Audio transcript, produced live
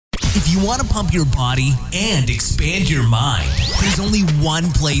If you want to pump your body and expand your mind, there's only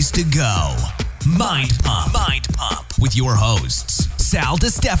one place to go. Mind Pump. Mind Pump with your hosts, Sal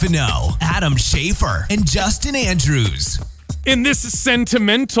DiStefano, Adam Schaefer, and Justin Andrews. In this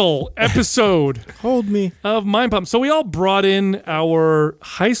sentimental episode Hold me. of Mind Pump. So we all brought in our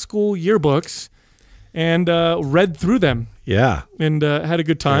high school yearbooks and read through them. Yeah. And had a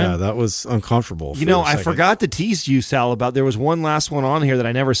good time. Yeah, that was uncomfortable. You know, I forgot to tease you, Sal, about there was one last one on here that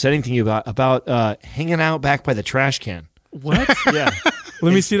I never said anything to you about hanging out back by the trash can. What? Yeah.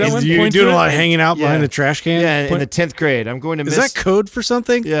 Let me see that one. You're Point doing to a it. lot of hanging out Yeah. behind the trash can? Yeah, in the 10th grade. I'm going to Is miss... that code for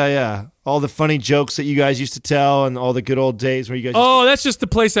something? Yeah. All the funny jokes that you guys used to tell and all the good old days where you guys... Oh, that's just the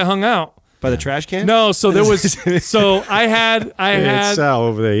place I hung out. By the trash can? No, so there was... So I had... It's Sal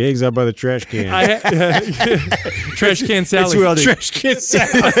over there. He hangs out by the trash can. Trash can Sally. It's where all the- Trash can Sal.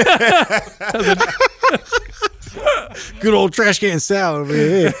 Good old trash can Sal over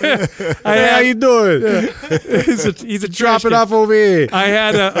here. Hey, how you doing? He's a Drop trash it can. off over here. I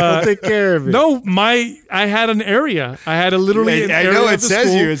had I'll take care of it. No, I had an area. I had literally an I area know of it the says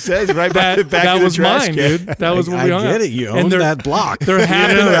school you. It says right by the back that of the was trash mine, can. dude. That was where we hung I out. get it. You And own there- that block. there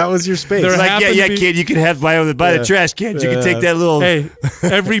happened- that was your space. there It's like, happened yeah, to be- kid, you can have by the trash cans. You can take that little... Hey,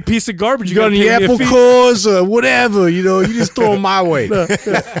 every piece of garbage you You got got any to apple cores or whatever, you just throw them my way.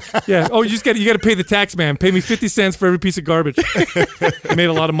 Yeah. Oh, you got to pay the tax man. Pay me 50 cents for every piece of garbage. I made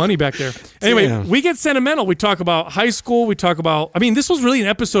a lot of money back there. Anyway, Damn. we get sentimental. We talk about high school. We talk about. I mean, this was really an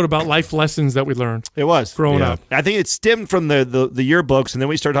episode about life lessons that we learned It was. growing Yeah. up. I think it stemmed from the yearbooks, and then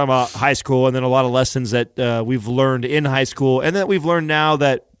we started talking about high school, and then a lot of lessons that we've learned in high school, and that we've learned now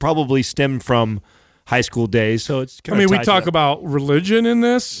that probably stemmed from high school days. So it's kind I mean, of we talk about religion in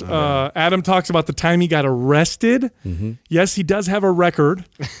this. Adam talks about the time he got arrested. Mm-hmm. Yes, he does have a record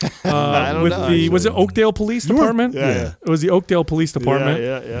don't with know, was it Oakdale Police Department? Yeah. It was the Oakdale Police Department.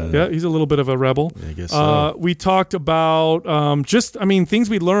 Yeah. Yeah, he's a little bit of a rebel. I guess so. We talked about things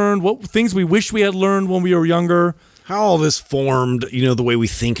we learned, what things we wish we had learned when we were younger. How all this formed, the way we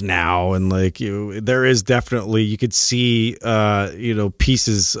think now, and there is definitely, you could see,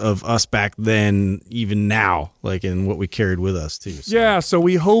 pieces of us back then, even now, like in what we carried with us too. So. Yeah, so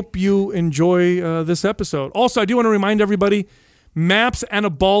we hope you enjoy this episode. Also, I do want to remind everybody, Maps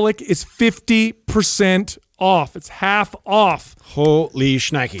Anabolic is 50% off. It's half off Holy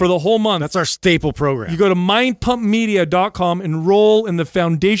shnikey. for the whole month. That's our staple program. You go to mindpumpmedia.com, enroll in the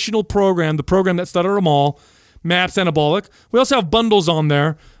foundational program, the program that started them all, Maps Anabolic. We also have bundles on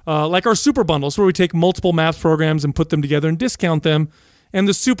there, like our super bundles, where we take multiple Maps programs and put them together and discount them. And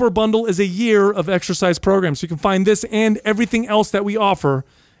the super bundle is a year of exercise programs. So you can find this and everything else that we offer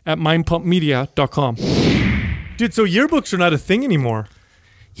at mindpumpmedia.com. Dude, so yearbooks are not a thing anymore.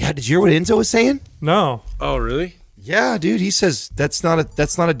 Yeah, did you hear what Enzo was saying? No. Oh, really? Yeah, dude, he says that's not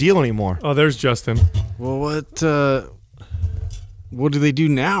a deal anymore. Oh, there's Justin. Well, what do they do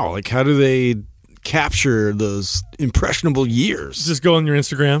now? Like, how do they capture those impressionable years? Just go on your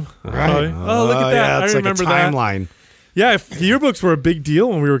Instagram. Right. Oh, look at that. Yeah, I it's remember like a that. timeline. Yeah, yearbooks were a big deal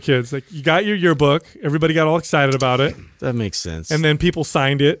when we were kids. Like, you got your yearbook, everybody got all excited about it, That makes sense. and then people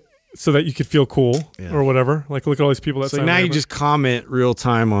signed it so that you could feel cool or whatever. Like, look at all these people that so signed now it. you just comment real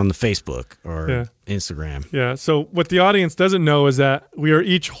time on the Facebook or Yeah. Instagram. Yeah, so what the audience doesn't know is that we are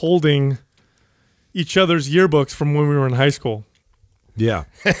each holding each other's yearbooks from when we were in high school. Yeah.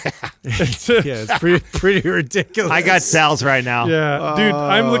 It's pretty ridiculous. I got Sal's right now. Yeah, dude,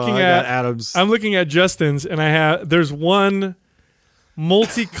 I'm looking I at got Adam's. I'm looking at Justin's, and there's one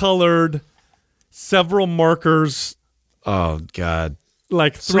multicolored, several markers, Oh God.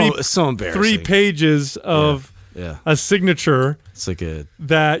 like So embarrassing. 3 pages of Yeah. a signature It's like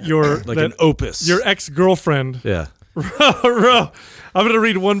that an opus. your ex-girlfriend Yeah. wrote. I'm going to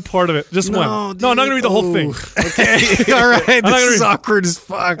read one part of it. Just one. No, I'm not going to read the whole thing. Okay. All right. not This is gonna- awkward as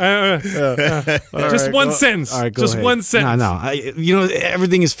fuck. Just right, one sentence. All right, go Just ahead. one sentence. No.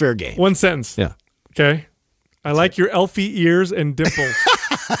 Everything is fair game. One sentence. Yeah. Okay. I like your elfie ears and dimples.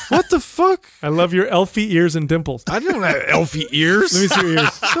 What the fuck? I love your elfie ears and dimples. I don't have elfy ears. Let me see your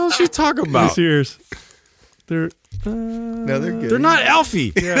ears. What's she talking Let me about? see your ears. They're No, they're good. They're not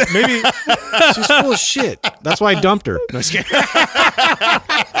elfy. yeah, maybe She's full of shit. That's why I dumped her. No, just kidding.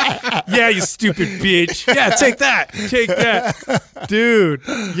 yeah, you stupid bitch. Yeah, take that. Take that. Dude.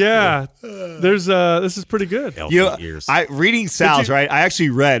 Yeah. There's this is pretty good. Elfy ears. Reading Sal's, right? I actually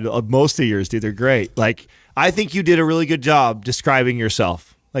read most of yours, dude. They're great. Like, I think you did a really good job describing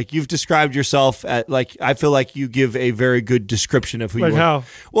yourself. Like, you've described yourself I feel like you give a very good description of who Like you are. how?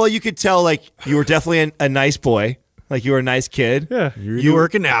 Well, you could tell, like, you were definitely a nice boy. Like you were a nice kid. Yeah. You're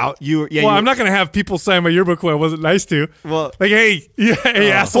working out. I'm not gonna have people sign my yearbook who I wasn't nice to. Well, like, hey,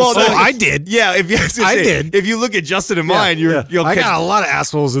 asshole. Well, no, I did. Yeah, I did. If you look at Justin and mine, you'll I catch. got a lot of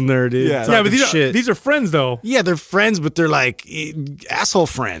assholes in there, dude. Yeah. Yeah, but these are friends though. Yeah, they're friends, but they're like asshole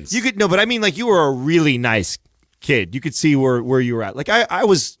friends. You could no, but I mean, like you were a really nice kid. You could see where you were at. Like I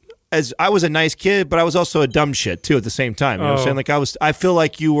was a nice kid, but I was also a dumb shit too at the same time. You know what I'm saying? Like I feel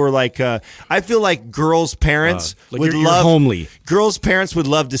like you were like I feel like girls' parents like would you're love homely. Girls' parents would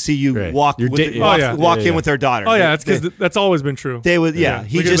love to see you walk walk in with their daughter. Oh yeah, it's because that's always been true. They would look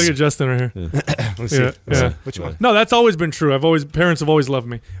at Justin right here. Let's see. Yeah. Which one? No, that's always been true. Parents have always loved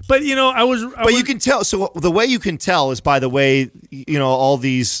me. But you can tell. So the way you can tell is by the way all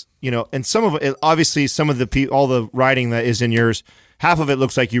these and some of it, obviously some of all the writing that is in yours. Half of it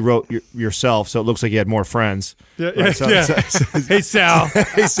looks like you wrote yourself, so it looks like you had more friends. Yeah. Hey, Sal.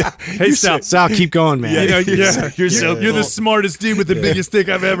 Hey, Sal. Sal, keep going, man. You're the smartest dude with the biggest dick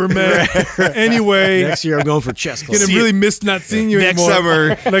I've ever met. Anyway, next year I'm going for chess club. Gonna really miss not seeing you next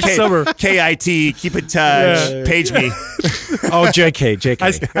anymore. Next summer. KIT, keep in touch. Yeah. Page me. Oh,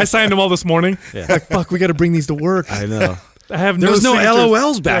 JK. I signed them all this morning. Yeah. Like, fuck, we got to bring these to work. I know. There was no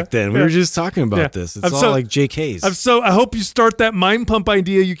LOLs back then. We were just talking about this. It's all like JKs. I hope you start that mind pump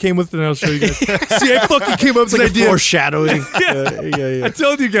idea you came with, and I'll show you guys. See, I fucking came up with an idea. Foreshadowing. Yeah. I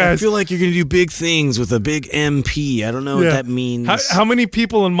told you guys. I feel like you're going to do big things with a big MP. I don't know what that means. How many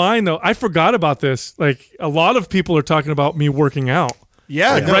people in mine, though? I forgot about this. Like, a lot of people are talking about me working out.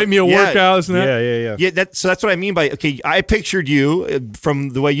 Yeah, like, write me a workout, isn't that? Yeah. So that's what I mean by I pictured you from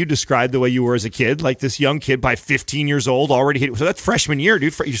the way you described the way you were as a kid, like this young kid by 15 years old already hit. So that's freshman year,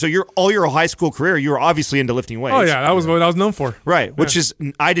 dude. So all your high school career, you were obviously into lifting weights. Oh yeah, that was what I was known for. Right, which is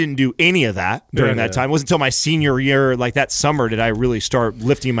I didn't do any of that during that time. It wasn't until my senior year, like that summer, did I really start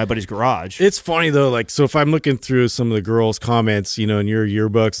lifting in my buddy's garage. It's funny though, like so if I'm looking through some of the girls' comments, in your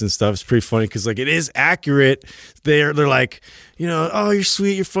yearbooks and stuff, it's pretty funny because like it is accurate. They're like. Oh, you're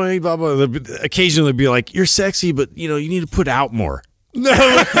sweet, you're funny, blah, blah. Occasionally be like, you're sexy, but, you need to put out more. No.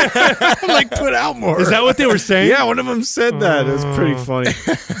 Like, put out more. Is that what they were saying? Yeah, one of them said that. It was pretty funny.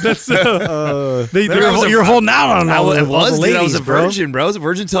 That's you're holding out on all the ladies, I was a virgin, bro. I was a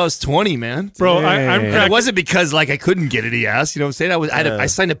virgin until I was 20, man. Bro, I'm it wasn't because, like, I couldn't get any ass. You know what I'm saying? I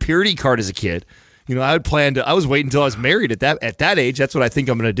signed a purity card as a kid. I was waiting until I was married at that age. That's what I think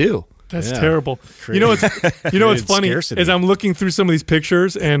I'm going to do. That's terrible. Crazy. What's funny is I'm looking through some of these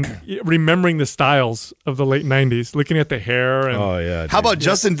pictures and remembering the styles of the late 90s, looking at the hair. And, how about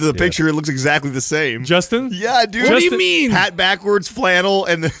Justin to the picture? It looks exactly the same. Justin? Yeah, dude. What do you mean? Hat backwards, flannel,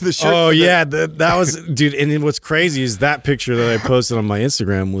 and the shirt. Oh, yeah. That was, dude. And then what's crazy is that picture that I posted on my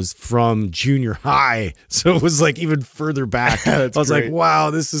Instagram was from junior high. So it was like even further back. I was like, wow,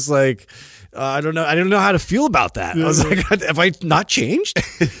 this is like... I don't know. I didn't know how to feel about that. I was like, have I not changed?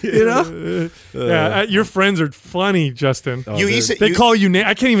 Your friends are funny, Justin. They call you names.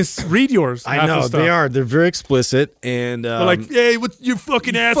 I can't even read yours. I know they are. They're very explicit and they're like, "Hey, what you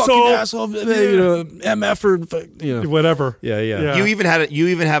fucking asshole? Fucking asshole, MF or whatever." Yeah. You even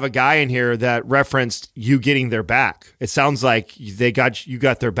have a guy in here that referenced you getting their back. It sounds like you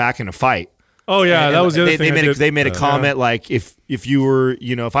got their back in a fight. Oh yeah, that was the other thing. They made a comment like if you were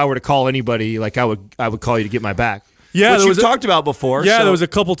if I were to call anybody, like I would call you to get my back. Yeah, which you've talked about before. Yeah, there was a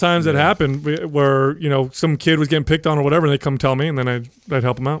couple times that happened where some kid was getting picked on or whatever, and they come tell me, and then I'd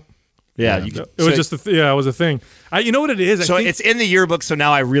help them out. Yeah, it was just it was a thing. You know what it is? So it's in the yearbook. So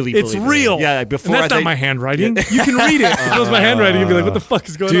now I really believe it's real. Yeah, before and that's not my handwriting. You can read it. If it was my handwriting, you'd be like, "What the fuck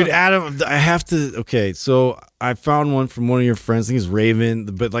is going on?" Dude, Adam, I have to. Okay, so I found one from one of your friends. I think it's Raven.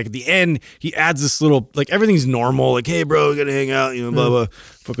 But like at the end, he adds this little everything's normal. Like, hey, bro, we gotta hang out. Blah blah,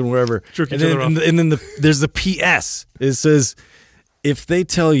 fucking wherever. Jerk each other off. And then there's the PS. It says, "If they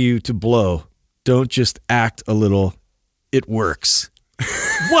tell you to blow, don't just act a little. It works."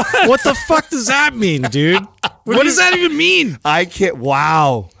 What the fuck does that mean, dude? What does that even mean? I can't.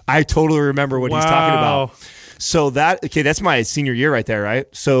 Wow, I totally remember what he's talking about. So that's my senior year right there, right?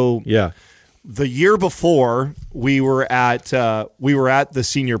 So yeah, the year before we were at the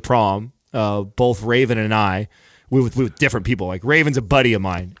senior prom. Both Raven and I, with different people. Like Raven's a buddy of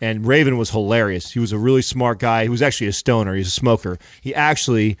mine, and Raven was hilarious. He was a really smart guy. He was actually a stoner. He's a smoker. He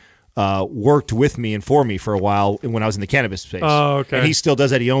actually worked with me and for me for a while when I was in the cannabis space. Oh, okay. And he still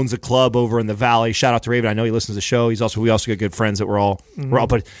does that. He owns a club over in the Valley. Shout out to Raven. I know he listens to the show. We also got good friends that we're all.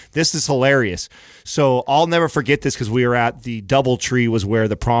 But this is hilarious. So I'll never forget this because we were at the DoubleTree was where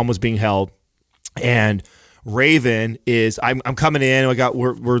the prom was being held, and Raven is. I'm coming in.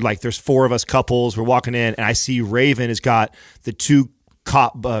 We're like there's 4 of us couples. We're walking in, and I see Raven has got the 2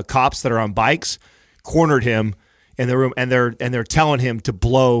 cops that are on bikes cornered him. in the room, and they're telling him to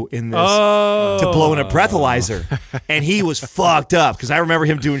blow in this Oh. to blow in a breathalyzer, and he was fucked up because I remember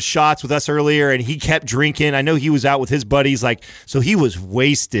him doing shots with us earlier, and he kept drinking. I know he was out with his buddies, like, so he was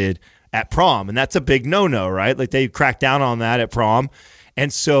wasted at prom, and that's a big no-no, right? Like, they cracked down on that at prom.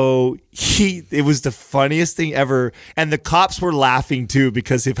 And so it was the funniest thing ever. And the cops were laughing too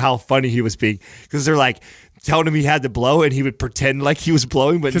because of how funny he was being. Because they're like telling him he had to blow, and he would pretend like he was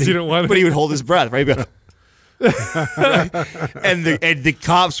blowing, but he didn't want but it. he would hold his breath, right? And the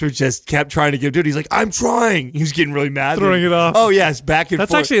cops were just kept trying to give dude. He's like, I'm trying. He was getting really mad. Throwing it off. Oh yes, back and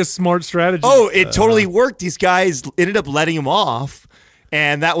That's forth. actually a smart strategy. Oh, it totally worked. These guys ended up letting him off.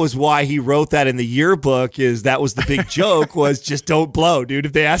 And that was why he wrote that in the yearbook. Is that was the big joke? Was just don't blow, dude.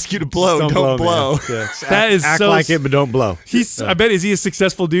 If they ask you to blow, don't blow. Yeah. That is act so like it, but don't blow. I bet, is he a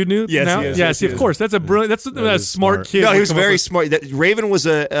successful dude Yes, now? he is. Yeah, Yes, see, he of is. course. That's a brilliant. That's a is smart smart. kid. No, he would was come up very with- smart. Raven was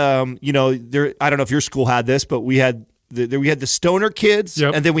a, there. I don't know if your school had this, but we had the stoner kids,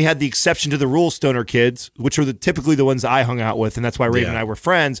 Yep. and then we had the exception to the rule stoner kids, which were typically the ones I hung out with, and that's why Raven and I were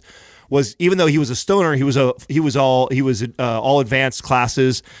friends. Was even though he was a stoner, he was all advanced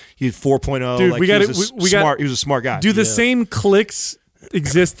classes. He had 4.0. Dude, like, we he got was it. he was a smart guy. Do the same cliques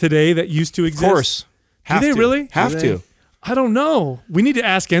exist today that used to of exist? course. Do they really? have Do to? they? I don't know. We need to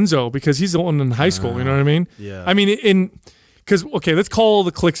ask Enzo because he's the one in high school. You know what I mean? Yeah. I mean, because let's call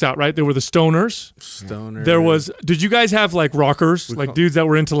the cliques out. Right? There were the stoners. Stoner. There was. Did you guys have like rockers, like dudes that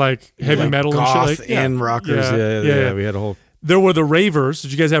were into like heavy like metal goth and shit? Like, and rockers. Yeah. We had a whole. There were the ravers.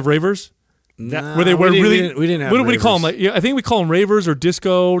 Did you guys have ravers? Nah, Where they were we really. didn't, we didn't have. What do we call them? ravers. Like, I think we call them ravers or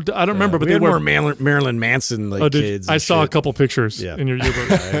disco. I don't remember, but we they had were. more Marilyn Manson like Oh, dude, kids. I and saw a shit. couple pictures Yeah. in your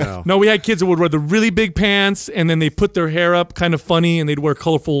yearbook. I know. No, we had kids that would wear the really big pants, and then they put their hair up kind of funny, and they'd wear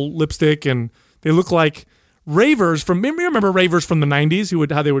colorful lipstick, and they look like ravers from. Remember ravers from the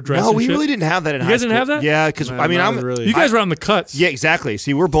 '90s? How they would dress? No, and we shit? really didn't have that in high guys school. didn't have that? Yeah, because I mean, mine I'm really- You guys were on the cuts. Yeah, exactly.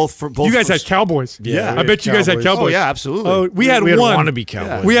 See, we're both for both. You guys for- had cowboys. Yeah, I we bet had you guys had cowboys. cowboys. Oh yeah, absolutely. Oh, we had we had one. wannabe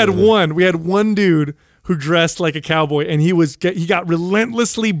cowboys. We had Yeah. one. We had one dude who dressed like a cowboy, and he got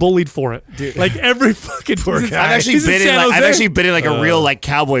relentlessly bullied for it. Dude. Like every fucking Poor guy. I've actually he's been in San like, I've Jose. actually been in like a real like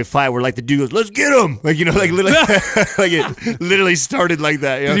cowboy fight where like the dude goes, "Let's get him!" Like like literally, like it literally started like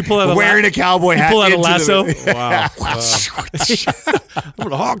that. You know? Did he pull out a wearing a cowboy hat? pull out a into lasso? the- Wow. I'm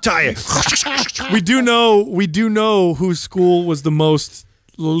gonna hog tie you. We do know whose school was the most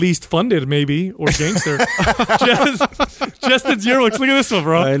least funded, maybe, or gangster. Justin's yearbooks. Look at this one,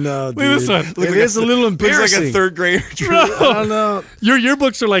 bro. I know. Look at this one. It is a little Looks embarrassing. like a third grader. I don't know. Your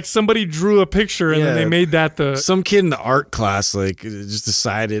yearbooks are like somebody drew a picture and then Yeah. they made that the. Some kid in the art class like just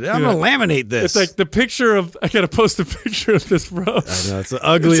decided I'm Yeah. gonna laminate this. It's like the picture of. I gotta post a picture of this, bro. I know, it's the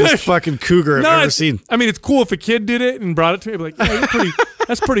ugliest It's like- fucking cougar I've ever it's- seen. I mean, it's cool if a kid did it and brought it to me. I'd be like, yeah, you're pretty.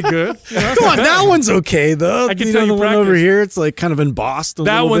 That's pretty good. You know, Come on, that one's okay though. I can you tell know, you the one over practice. here, it's like kind of embossed. A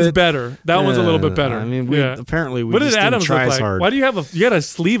that little one's bit. better. That one's a little bit better. I mean, yeah. apparently we What did just Adams didn't try look as like? hard. Why do you have you got a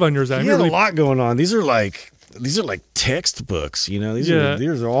sleeve on yours? He had a lot going on. These are like textbooks. You know, these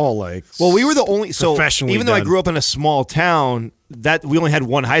are all like. Well, we were the only. So Professionally even though I done. grew up in a small town, that we only had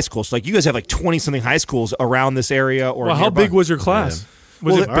one high school. So like you guys have like 20 something high schools around this area. Or Well, how nearby. big was your class?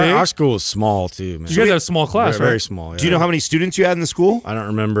 Was it our, big? our school is small too, man. You guys have a small class, very, right? very small. Do you know how many students you had in the school? I don't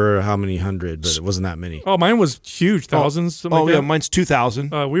remember how many hundred, but it wasn't that many. Oh, mine was huge, thousands. something Oh like yeah, that. mine's 2,000.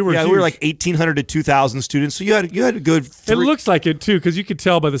 We were we huge. were like 1,800 to 2,000 students. So you had a good. It looks like it too, because you could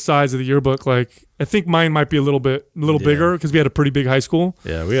tell by the size of the yearbook. Like, I think mine might be a little bigger because we had a pretty big high school.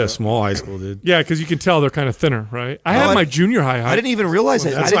 Yeah, we had a small high school, dude. Yeah, because you can tell they're kind of thinner, right? I had my junior high. I didn't even realize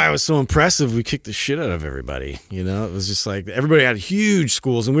it. That's why it was so impressive. We kicked the shit out of everybody. You know, it was just like everybody had huge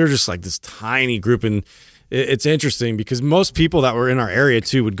schools, and we were just like this tiny group. And it's interesting because most people that were in our area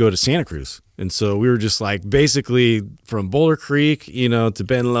too would go to Santa Cruz, and so we were just like basically from Boulder Creek, you know, to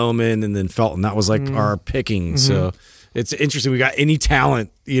Ben Lomond and then Felton. That was like our picking. So it's interesting. We got any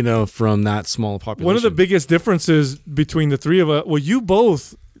talent, you know, from that small population. One of the biggest differences between the three of us, well, you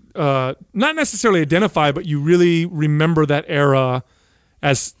both not necessarily identify, but you really remember that era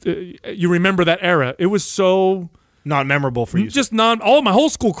as you remember that era. It was so not memorable for you. just all my whole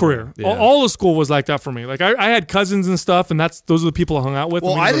school career. Yeah. All the school was like that for me. Like I had cousins and stuff, and those are the people I hung out with.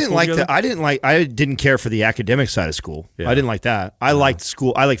 Well, and we I went to didn't school like together. that. I didn't care for the academic side of school. Yeah. I didn't like that. I liked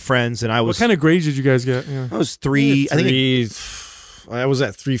school. I liked friends, and I What was. kind of grades did you guys get? Yeah. I was three. I think. I was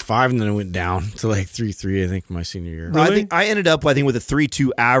at 3.5, and then I went down to like 3.3. I think my senior year. I think I ended up, with a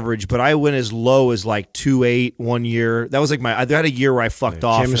 3.2 average, but I went as low as like 2.8 one year. That was like I had a year where I fucked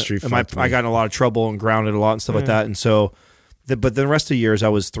off. chemistry and fucked me. I got in a lot of trouble and grounded a lot and stuff like that. And so But the rest of the years I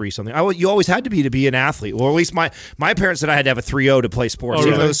was 3 something. You always had to be an athlete, or at least my parents said I had to have a 3.0 to play sports. Oh,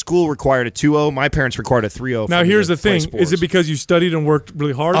 Even really? though the school required a 2.0, my parents required a 3.0. Now here's the thing: is it because you studied and worked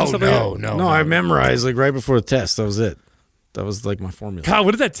really hard? And Oh stuff no, like that? No, I memorized like right before the test. That was it. That was like my formula. God,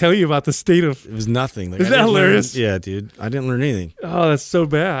 what does that tell you about the state of? It was nothing. Like, Isn't I that didn't learn- hilarious? yeah, dude. I didn't learn anything. Oh, that's so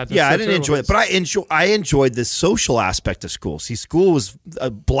bad. That's Yeah, so I didn't enjoy it, but I enjoyed the social aspect of school. See, school was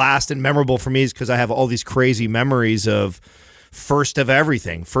a blast and memorable for me because I have all these crazy memories of first of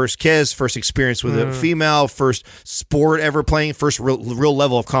everything: first kiss, first experience with a female, first sport ever playing, first real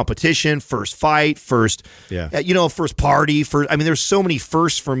level of competition, first fight, first first party. I mean, there's so many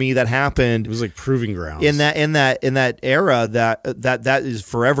firsts for me that happened. It was like proving grounds in that era that is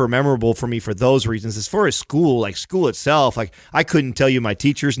forever memorable for me for those reasons. As far as school itself, like I couldn't tell you my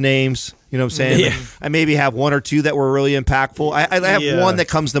teachers' names. You know what I'm saying? Yeah. I maybe have one or two that were really impactful. I have Yeah. one that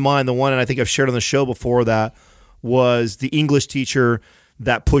comes to mind. The one, and I think I've shared on the show before, that was the English teacher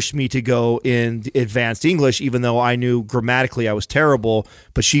that pushed me to go in advanced English, even though I knew grammatically I was terrible.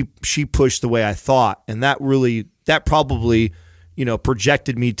 But she pushed the way I thought, and that probably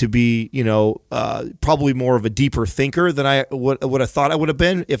projected me to be probably more of a deeper thinker than I would have thought I would have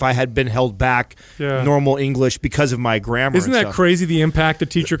been if I had been held back normal English because of my grammar. Isn't that crazy, the impact a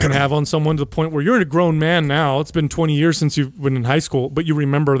teacher can have on someone to the point where you're a grown man now? It's been 20 years since you've been in high school, but you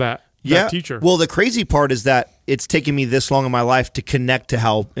remember that teacher. Well, the crazy part is that it's taken me this long in my life to connect to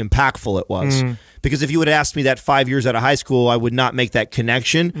how impactful it was. Because if you would have asked me that 5 years out of high school, I would not make that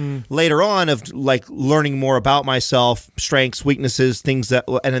connection. Later on, of like learning more about myself, strengths, weaknesses, things that,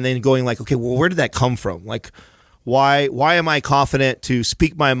 and then going like, okay, well, where did that come from? Like, why am I confident to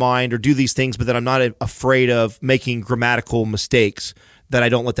speak my mind or do these things, but that I'm not afraid of making grammatical mistakes, that I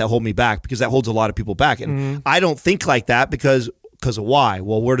don't let that hold me back, because that holds a lot of people back. And I don't think like that because of why?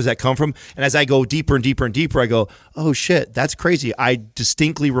 Well, where does that come from? And as I go deeper and deeper and deeper, I go, oh shit, that's crazy. I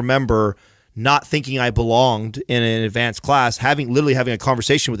distinctly remember not thinking I belonged in an advanced class, literally having a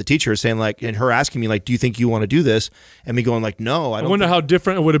conversation with the teacher, saying like, and her asking me like, do you think you want to do this? And me going like, no, I don't. I wonder how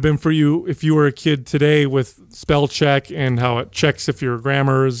different it would have been for you if you were a kid today with spell check and how it checks if your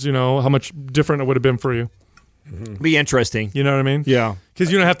grammar is, how much different it would have been for you. Be interesting. You know what I mean? Yeah.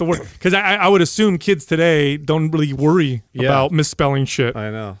 Because you don't have to worry. Because I would assume kids today don't really worry about misspelling shit.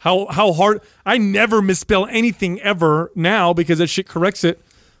 I know. How hard. I never misspell anything ever now because that shit corrects it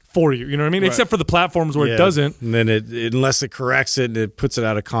for you. You know what I mean? Right. Except for the platforms where it doesn't. And then unless it corrects it and it puts it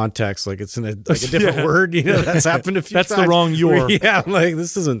out of context, like it's in a different word, that's happened a few times. That's the wrong your. Yeah, like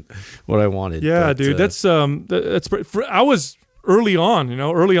this isn't what I wanted. Yeah, but, dude. That's I was early on,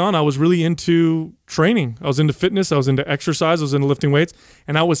 I was really into training. I was into fitness. I was into exercise. I was into lifting weights.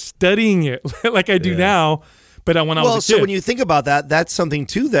 And I was studying it like I do now. But when I was a kid. So when you think about that, that's something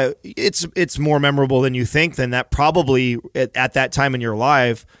too that it's more memorable than you think. Then that probably at that time in your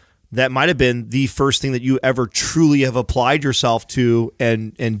life, that might have been the first thing that you ever truly have applied yourself to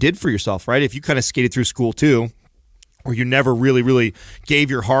and did for yourself, right? If you kind of skated through school too, or you never really, really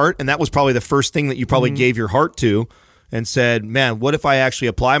gave your heart, and that was probably the first thing that you probably gave your heart to, and said, man, what if I actually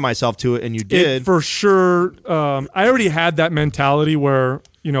apply myself to it? And you did. For sure. I already had that mentality where,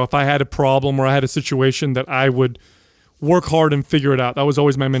 if I had a problem or I had a situation, that I would work hard and figure it out. That was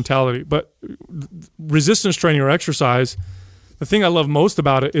always my mentality. But resistance training or exercise, the thing I love most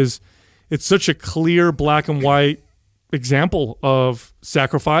about it is it's such a clear black and white example of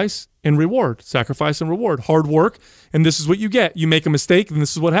sacrifice and reward, hard work, and this is what you get. You make a mistake, and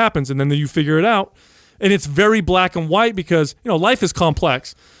this is what happens, and then you figure it out. And it's very black and white because, life is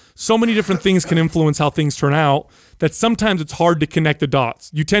complex. So many different things can influence how things turn out that sometimes it's hard to connect the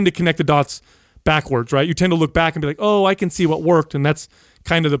dots. You tend to connect the dots backwards, right? You tend to look back and be like, oh, I can see what worked, and that's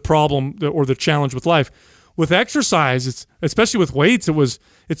kind of the problem or the challenge with life. With exercise, especially with weights,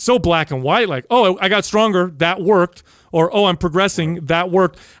 it's so black and white, like, oh, I got stronger, that worked, or oh, I'm progressing, that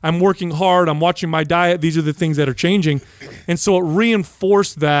worked, I'm working hard, I'm watching my diet, these are the things that are changing. And so it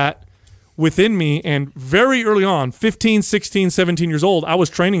reinforced that within me, and very early on, 15, 16, 17 years old, I was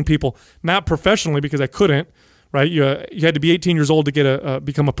training people, not professionally because I couldn't, right? You had to be 18 years old to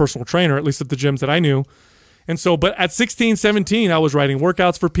become a personal trainer, at least at the gyms that I knew. And so, but at 16, 17, I was writing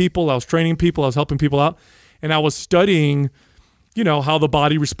workouts for people, I was training people, I was helping people out. And I was studying, how the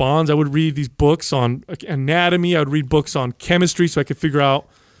body responds. I would read these books on anatomy. I would read books on chemistry so I could figure out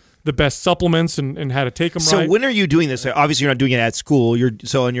the best supplements and how to take them right. So when are you doing this? Obviously, you're not doing it at school.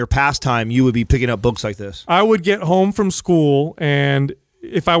 So in your pastime, you would be picking up books like this. I would get home from school, and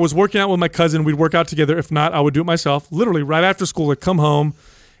if I was working out with my cousin, we'd work out together. If not, I would do it myself. Literally, right after school, I'd come home,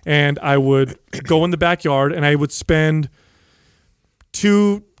 and I would go in the backyard, and I would spend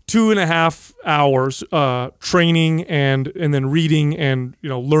two 2.5 hours training and then reading and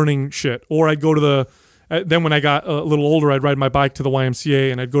learning shit. Or I'd go to then when I got a little older, I'd ride my bike to the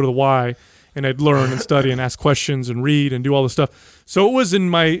YMCA and I'd go to the Y and I'd learn and study and ask questions and read and do all this stuff. So it was in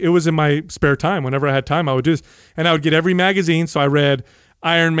my spare time. Whenever I had time, I would do this, and I would get every magazine. So I read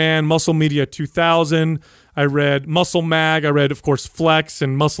Iron Man, Muscle Media 2000. I read Muscle Mag. I read, of course, Flex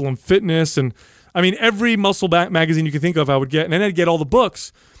and Muscle and Fitness, and I mean every muscle magazine you could think of, I would get, and then I'd get all the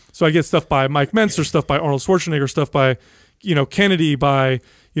books. So I get stuff by Mike Mentzer, stuff by Arnold Schwarzenegger, stuff by Kennedy, by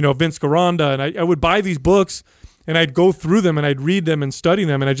Vince Garanda, and I would buy these books. And I'd go through them and I'd read them and study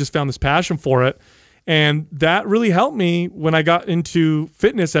them, and I just found this passion for it. And that really helped me when I got into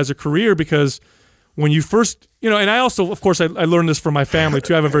fitness as a career, because when you first, and I also, of course, I learned this from my family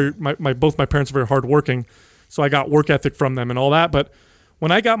too. I have both my parents are very hardworking, so I got work ethic from them and all that. But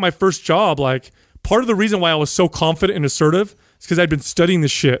when I got my first job, like part of the reason why I was so confident and assertive is because I'd been studying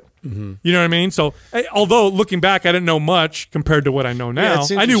this shit. Mm-hmm. You know what I mean? So although looking back, I didn't know much compared to what I know now.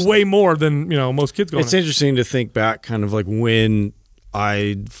 I knew way more than most kids going. It's interesting to think back, kind of like when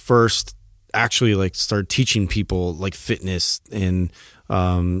I first actually like started teaching people like fitness and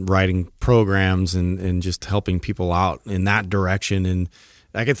writing programs and just helping people out in that direction. And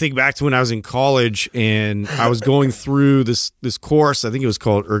I can think back to when I was in college and I was going through this course. I think it was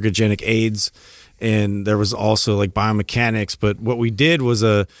called Ergogenic Aids. And there was also like biomechanics, but what we did was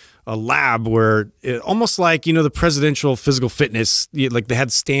a lab where almost like, the presidential physical fitness, like they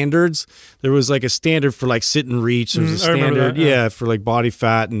had standards. There was like a standard for like sit and reach. There was a standard, for like body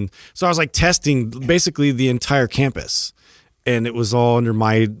fat. And so I was like testing basically the entire campus, and it was all under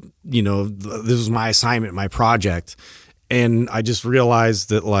my, this was my assignment, my project. And I just realized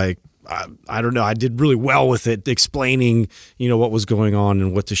that like, I don't know, I did really well with it, explaining, what was going on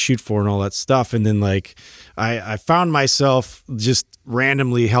and what to shoot for and all that stuff. And then like, I found myself just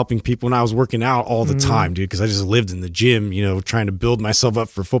randomly helping people when I was working out all the time, dude, because I just lived in the gym, trying to build myself up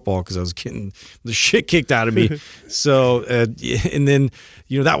for football because I was getting the shit kicked out of me. So, and then,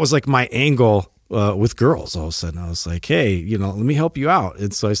 that was like my angle with girls. All of a sudden I was like, hey, let me help you out.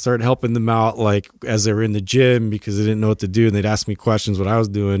 And so I started helping them out like as they were in the gym because they didn't know what to do, and they'd ask me questions what I was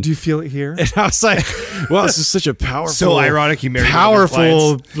doing. Do you feel it here? And I was like, well, this is such a powerful, so ironic you married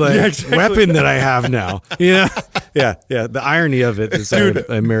powerful weapon that I have now. Yeah. The irony of it is,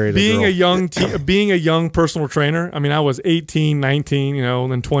 dude, I married being a girl. Being a young personal trainer. I mean, I was 18, 19, and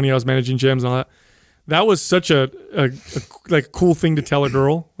then 20, I was managing gyms and all that. That was such a cool thing to tell a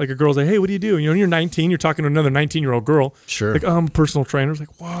girl. Like a girl's like, hey, what do you do? And when you're 19, you're talking to another 19-year-old girl. Sure. Like, I'm a personal trainer. It's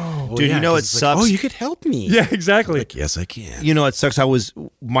like, whoa. Dude, it sucks. Like, oh, you could help me. Yeah, exactly. Like, yes, I can. It sucks. I was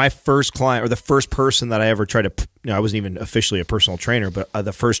my first client, or the first person that I ever tried to, I wasn't even officially a personal trainer, but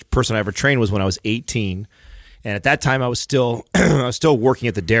the first person I ever trained was when I was 18. And at that time I was still working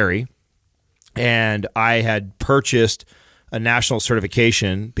at the dairy, and I had purchased a national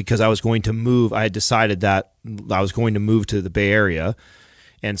certification because I was going to move. I had decided that I was going to move to the Bay Area.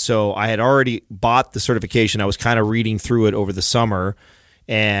 And so I had already bought the certification. I was kind of reading through it over the summer,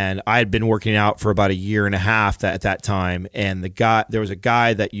 and I had been working out for about a year and a half at that time. And there was a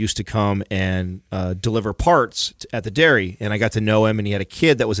guy that used to come and deliver parts at the dairy, and I got to know him, and he had a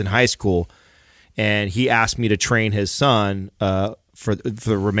kid that was in high school, and he asked me to train his son for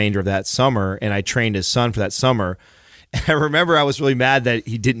the remainder of that summer, and I trained his son for that summer. I remember I was really mad that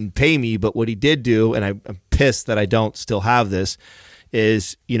he didn't pay me, but what he did do, and I'm pissed that I don't still have this,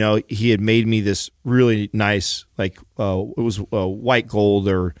 is, he had made me this really nice, like, it was white gold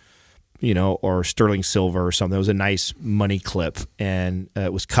or sterling silver or something. It was a nice money clip, and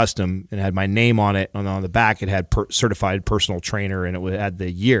it was custom and it had my name on it. And on the back, it had certified personal trainer, and it had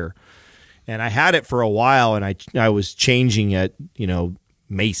the year. And I had it for a while, and I was changing at,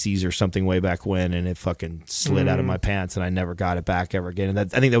 Macy's or something way back when, and it fucking slid out of my pants, and I never got it back ever again. And I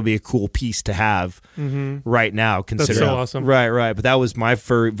think that would be a cool piece to have right now. Considering, that's so awesome. Right. But that was my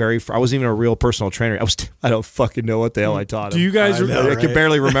very I wasn't even a real personal trainer. I don't fucking know what the hell I taught him. Do you guys? I can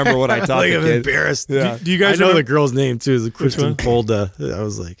barely remember what I taught. Like, the I'm kid. embarrassed. Yeah. Do you guys I know the girl's name too? Is Kristen Polda. I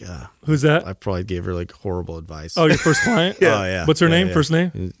was like, who's that? I probably gave her like horrible advice. Oh, your first client? Yeah. Oh yeah. What's her name? Yeah. First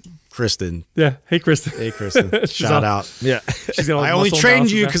name? Kristen. Yeah. Hey, Kristen. Hey, Kristen. Shout out. Yeah. I only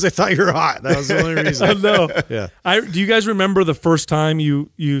trained you because I thought you were hot. That was the only reason. I know. Yeah. Do you guys remember the first time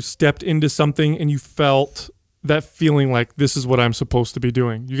you stepped into something and you felt that feeling like this is what I'm supposed to be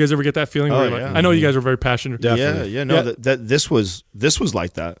doing? You guys ever get that feeling? Oh, where yeah. like, I know you guys are very passionate. Definitely. Yeah. No, that this was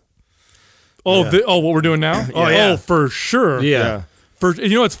like that. Oh, what we're doing now? Oh, for sure. Yeah.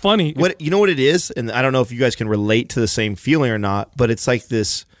 It's funny. What it is, and I don't know if you guys can relate to the same feeling or not, but it's like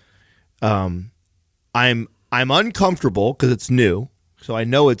this. I'm uncomfortable because it's new, So I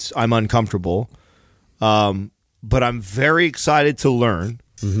know I'm uncomfortable, but I'm very excited to learn,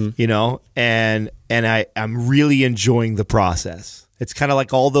 you know, and I'm really enjoying the process. It's kind of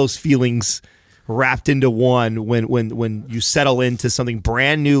like all those feelings wrapped into one when you settle into something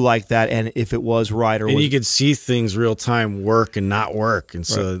brand new like that, and if it was right or and you can see things real time work and not work, and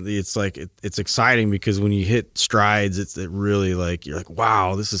so it's like it's exciting because when you hit strides, it really like you're like,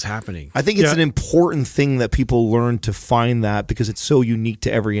 wow, this is happening. I think it's an important thing that people learn to find that, because it's so unique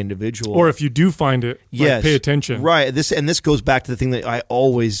to every individual. Or if you do find it, like, pay attention. Right. This goes back to the thing that I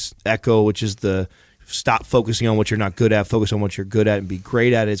always echo, which is the stop focusing on what you're not good at, focus on what you're good at and be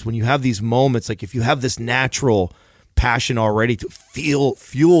great at it. Is when you have these moments, like if you have this natural passion already, to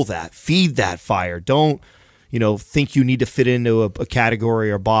fuel that, feed that fire. Don't, think you need to fit into a category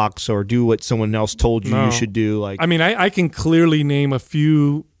or box or do what someone else told you you should do. Like, I mean, I can clearly name a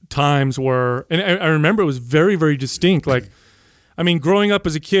few times where, and I remember it was very, very distinct. Like, I mean, growing up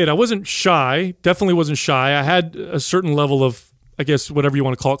as a kid, I wasn't shy, definitely wasn't shy. I had a certain level of, I guess, whatever you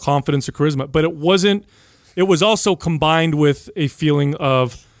want to call it, confidence or charisma, but it was also combined with a feeling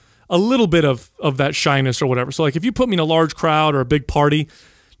of a little bit of that shyness or whatever. So like if you put me in a large crowd or a big party,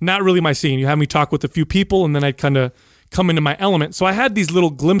 not really my scene. You have me talk with a few people and then I'd kind of come into my element. So I had these little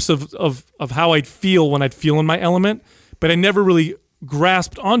glimpses of how I'd feel when I'd feel in my element, but I never really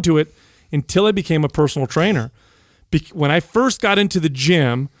grasped onto it until I became a personal trainer. When I first got into the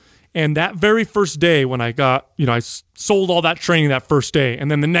gym, and that very first day when I got, I sold all that training that first day,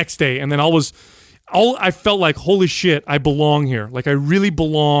 and then the next day, and then I felt like, holy shit, I belong here. Like I really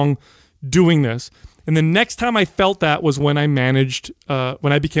belong doing this. And the next time I felt that was when I managed,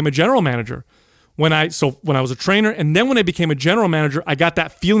 when I became a general manager. When I was a trainer, and then when I became a general manager, I got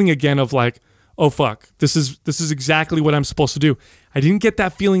that feeling again of like, oh fuck, this is exactly what I'm supposed to do. I didn't get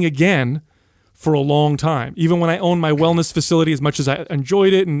that feeling again for a long time. Even when I owned my wellness facility, as much as I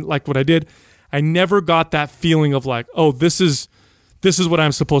enjoyed it and liked what I did, I never got that feeling of like, oh, this is what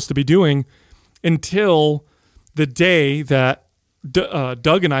I'm supposed to be doing, until the day that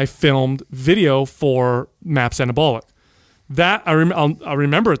Doug and I filmed video for MAPS Anabolic. That I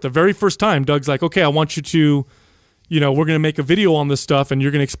remember it the very first time. Doug's like, okay, I want you to, we're going to make a video on this stuff, and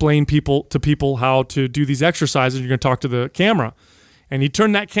you're going to explain to people how to do these exercises. You're going to talk to the camera. And he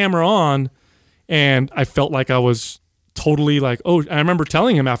turned that camera on, and I felt like I was totally like, oh, I remember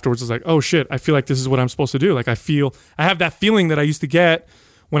telling him afterwards, I was like, oh shit, I feel like this is what I'm supposed to do. Like I have that feeling that I used to get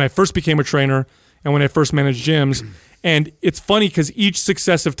when I first became a trainer and when I first managed gyms. And it's funny because each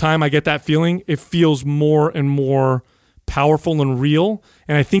successive time I get that feeling, it feels more and more powerful and real.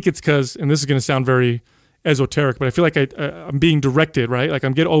 And I think it's because, and this is going to sound very esoteric, but I feel like I'm being directed, right? Like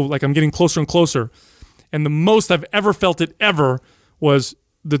I'm getting closer and closer. And the most I've ever felt it ever was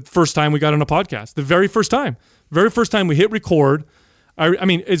the first time we got on a podcast. The very first time we hit record. I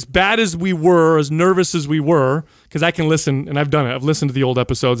mean, as bad as we were, as nervous as we were, because I can listen, and I've done it. I've listened to the old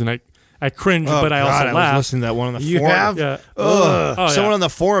episodes, and I cringe, but I also laugh. I was listening to that one on the You forum. have? Yeah. Someone on the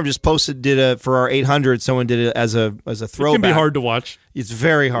forum just posted, for our 800, someone did it as a throwback. It can be hard to watch. It's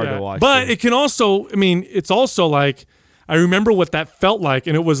very hard to watch. But it can also, I mean, it's also like, I remember what that felt like,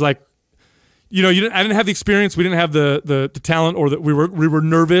 and it was like, I didn't have the experience. We didn't have the talent, or that we were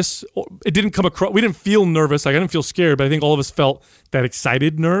nervous. It didn't come across. We didn't feel nervous. Like I didn't feel scared, but I think all of us felt that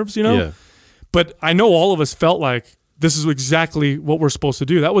excited nerves. Yeah. But I know all of us felt like this is exactly what we're supposed to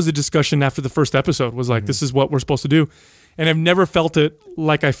do. That was the discussion after the first episode. Was like, this is what we're supposed to do, and I've never felt it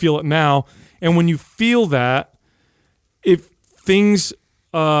like I feel it now. And when you feel that, if things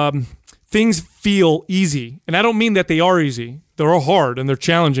feel easy, and I don't mean that they are easy. They're all hard and they're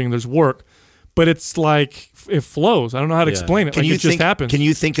challenging. There's work. But it's like it flows. I don't know how to explain it. It just happens. Can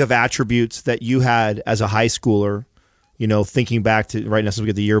you think of attributes that you had as a high schooler, thinking back to right now, since we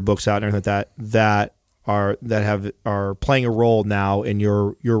get the yearbooks out and everything like that are playing a role now in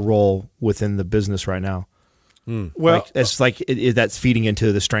your role within the business right now? Well, it's like that's feeding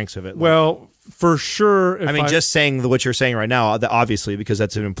into the strengths of it. Well, for sure. I mean, just saying what you're saying right now, obviously, because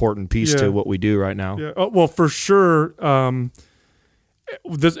that's an important piece to what we do right now. Yeah. Well, for sure.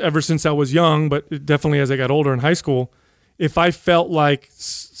 Ever since I was young, but definitely as I got older in high school, if I felt like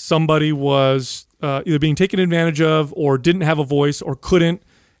somebody was either being taken advantage of, or didn't have a voice, or couldn't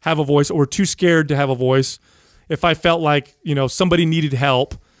have a voice, or too scared to have a voice, if I felt like somebody needed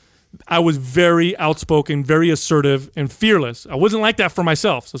help, I was very outspoken, very assertive, and fearless. I wasn't like that for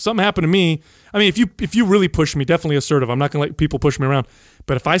myself. So something happened to me. I mean, if you really push me, definitely assertive. I'm not gonna let people push me around.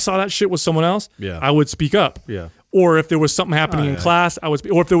 But if I saw that shit with someone else, I would speak up. Yeah. Or if there was something happening in class, I would.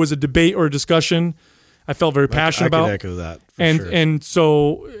 Or if there was a debate or a discussion, I felt very passionate about. I could echo that. And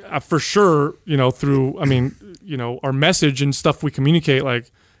so for sure, through our message and stuff we communicate.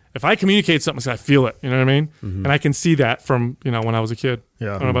 Like if I communicate something, I feel it. You know what I mean? And I can see that from when I was a kid.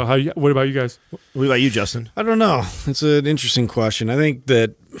 Yeah. I don't know about what about you guys? What about you, Justin? I don't know. It's an interesting question. I think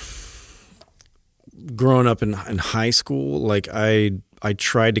that growing up in high school, like I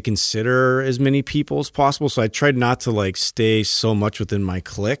tried to consider as many people as possible. So I tried not to like stay so much within my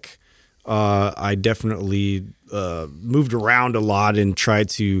clique. I definitely moved around a lot and tried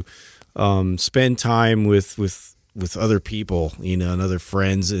to spend time with other people, and other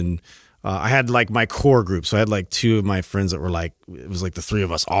friends. And I had like my core group. So I had like two of my friends that were like, it was like the three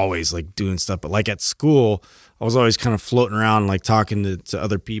of us always like doing stuff. But like at school, I was always kind of floating around, like talking to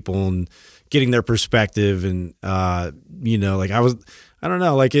other people and getting their perspective. And, like I don't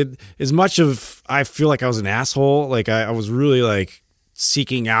know, like as much of, I feel like I was an asshole. Like I was really like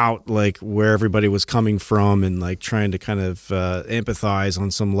seeking out like where everybody was coming from and like trying to kind of empathize on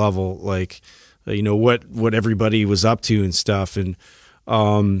some level, like, what everybody was up to and stuff. And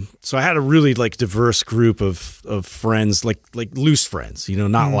so I had a really like diverse group of friends, like loose friends,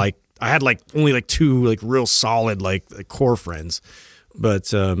 not like I had like only like two like real solid like core friends.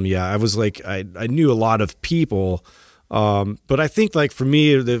 But I was like I knew a lot of people. But I think like for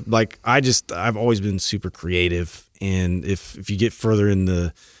me, I've always been super creative. And if you get further in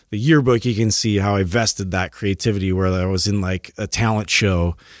the yearbook, you can see how I vested that creativity where I was in like a talent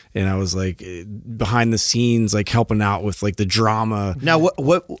show and I was like behind the scenes, like helping out with like the drama. Now,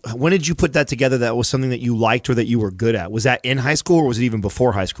 when did you put that together? That was something that you liked or that you were good at? Was that in high school or was it even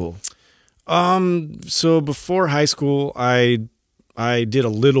before high school? So before high school, I did a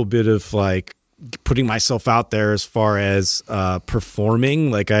little bit of like putting myself out there as far as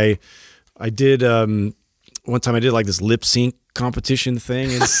performing. Like I did one time I did like this lip sync competition thing.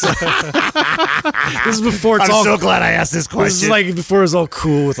 And this is before it's I'm so glad I asked this question. This is like before it was all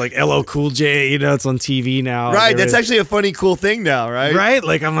cool with like LL Cool J, it's on TV now. Right, that's actually a funny, cool thing now, right? Right?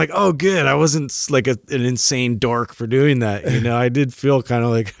 Like I'm like, oh good, I wasn't like an insane dork for doing that. I did feel kind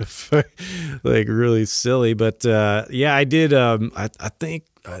of like really silly, but I did I think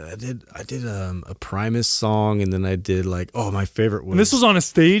I did a Primus song, and then I did like, my favorite was. And this was on a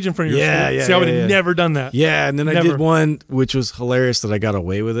stage in front of your school? Yeah. See, I would have never done that. Yeah, and then I did one which was hilarious that I got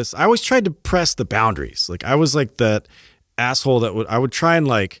away with this. I always tried to press the boundaries. Like I was like that asshole that I would try and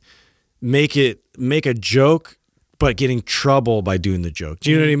like make a joke, but get in trouble by doing the joke.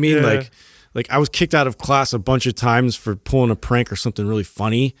 Do you know what I mean? Yeah. Like I was kicked out of class a bunch of times for pulling a prank or something really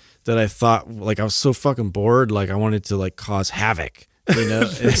funny that I thought like I was so fucking bored, like I wanted to like cause havoc.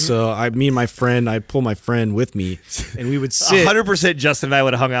 And so I'd pull my friend with me, and we would sit 100%. Justin and I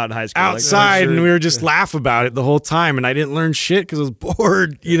would have hung out in high school outside, and we would just laugh about it the whole time. And I didn't learn shit because I was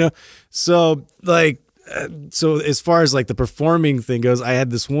bored, So so as far as like the performing thing goes, I had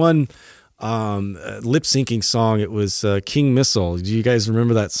this one lip syncing song. It was King Missile. Do you guys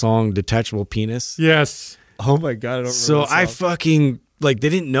remember that song, Detachable Penis? Yes. Oh my god, I don't remember. So I fucking they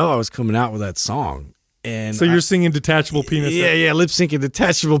didn't know I was coming out with that song. And so you're singing Detachable Penis. Yeah, lip syncing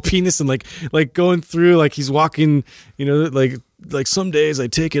Detachable Penis, and like going through, like he's walking, like some days I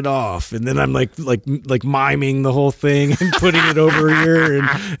take it off, and then I'm like miming the whole thing and putting it over here,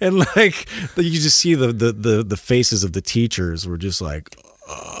 and like you just see the faces of the teachers were just like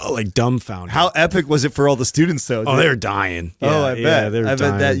dumbfounded. How epic was it for all the students though? Oh, they're dying. Oh, I bet. I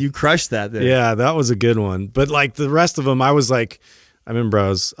bet that you crushed that then. Yeah, that was a good one. But like the rest of them, I was like. I remember I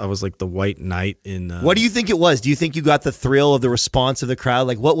was like the white knight in. What do you think it was? Do you think you got the thrill of the response of the crowd?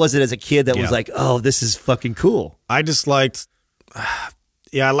 Like, what was it as a kid that was like, oh, this is fucking cool? I just liked,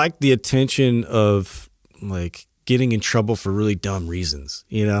 I liked the attention of like getting in trouble for really dumb reasons.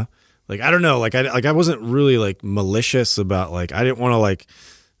 Like I don't know, like I wasn't really like malicious about like I didn't want to like.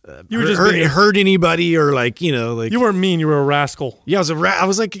 You were just hurt anybody or like like you weren't mean. You were a rascal. Yeah, I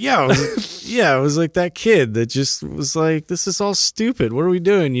was like I was like that kid that just was like, this is all stupid. What are we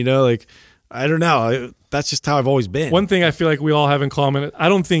doing? Like I don't know. That's just how I've always been. One thing I feel like we all have in common. I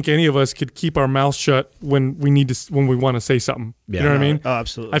don't think any of us could keep our mouth shut when we want to say something. Yeah, you know what I mean? Oh,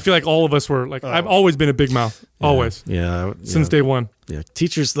 absolutely. I feel like all of us were like. I've always been a big mouth. Always. Yeah. Since day one. Yeah,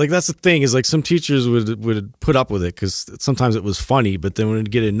 teachers, like that's the thing is like some teachers would put up with it because sometimes it was funny, but then when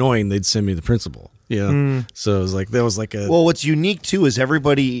it'd get annoying, they'd send me to the principal. So it was like there was like a. Well, what's unique too is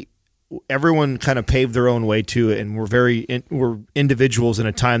everyone kind of paved their own way to it, and we're individuals in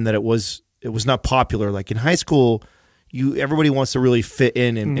a time that it was not popular. Like in high school, everybody wants to really fit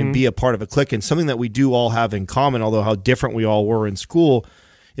in and be a part of a clique, and something that we do all have in common, although how different we all were in school,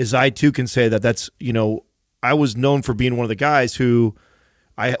 is I too can say that's I was known for being one of the guys who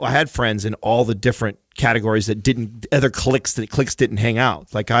I had friends in all the different categories that cliques didn't hang out.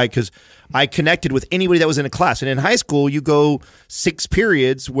 Because I connected with anybody that was in a class. And in high school, you go 6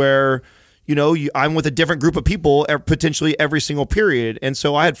 periods where, I'm with a different group of people potentially every single period. And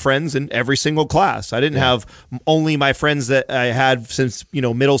so I had friends in every single class. I didn't have only my friends that I had since,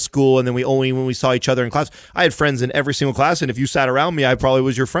 middle school. And then when we saw each other in class, I had friends in every single class. And if you sat around me, I probably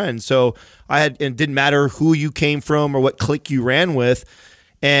was your friend. So it didn't matter who you came from or what clique you ran with.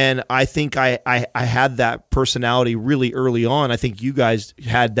 And I think I had that personality really early on. I think you guys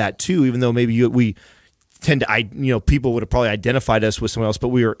had that too, even though maybe we tend to, people would have probably identified us with someone else, but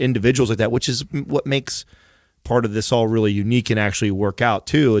we are individuals like that, which is what makes part of this all really unique and actually work out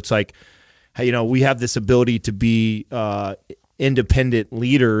too. It's like, we have this ability to be independent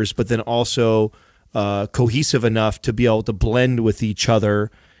leaders, but then also cohesive enough to be able to blend with each other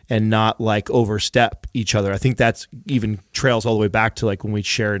and not overstep each other. I think that's even trails all the way back to when we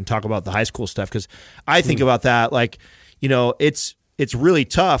share and talk about the high school stuff. Cause I think about that, it's really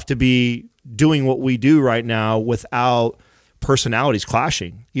tough to be doing what we do right now without personalities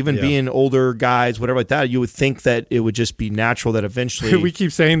clashing. Even being older guys, whatever like that, you would think that it would just be natural that eventually. We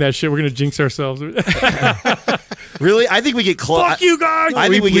keep saying that shit. We're going to jinx ourselves. Really? I think we get close. Fuck you guys! I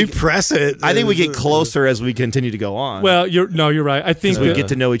think we press it. I think we get closer as we continue to go on. Well, you're right. I think we get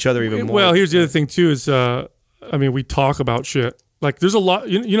to know each other even more. Well, here's the other thing too is, we talk about shit. There's a lot,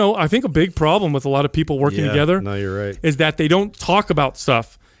 I think a big problem with a lot of people working together. No, you're right. Is that they don't talk about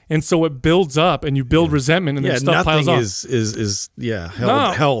stuff. And so it builds up, and you build resentment, and then stuff piles on.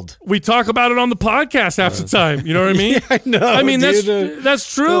 Held. We talk about it on the podcast half the time. You know what I mean? I know. I mean,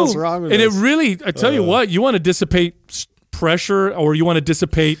 that's true. What's wrong with and us? it really, I tell you what, you want to dissipate pressure, or you want to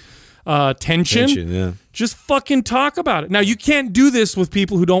dissipate tension. Just fucking talk about it. Now, you can't do this with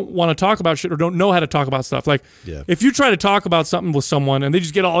people who don't want to talk about shit or don't know how to talk about stuff. If you try to talk about something with someone and they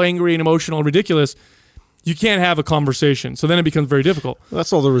just get all angry and emotional and ridiculous, you can't have a conversation. So then it becomes very difficult. Well,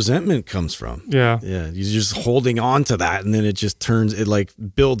 that's all the resentment comes from. Yeah. Yeah. You're just holding on to that, and then it just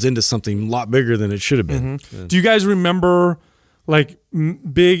builds into something a lot bigger than it should have been. Mm-hmm. Yeah. Do you guys remember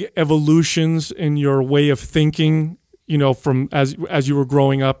big evolutions in your way of thinking, from as you were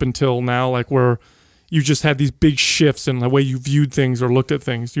growing up until now, where you just had these big shifts in the way you viewed things or looked at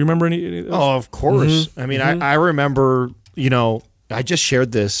things? Do you remember any of those? Oh, of course. Mm-hmm. I mean, I remember, I just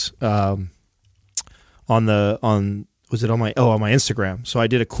shared this, on my Instagram. So I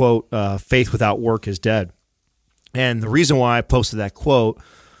did a quote, faith without work is dead. And the reason why I posted that quote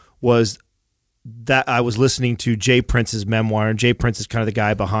was that I was listening to Jay Prince's memoir, and Jay Prince is kind of the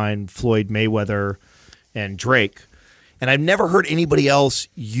guy behind Floyd Mayweather and Drake. And I've never heard anybody else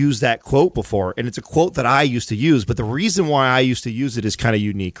use that quote before. And it's a quote that I used to use, but the reason why I used to use it is kind of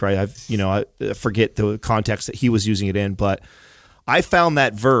unique, right? I forget the context that he was using it in, but I found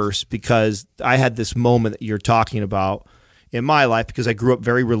that verse because I had this moment that you're talking about in my life, because I grew up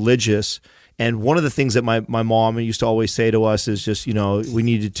very religious. And one of the things that my mom used to always say to us is just, we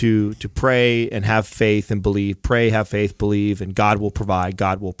needed to pray and have faith and believe. Pray, have faith, believe, and God will provide.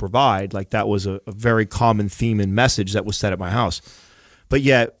 God will provide. That was a very common theme and message that was said at my house. But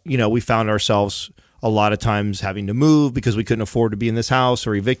yet, we found ourselves a lot of times having to move because we couldn't afford to be in this house,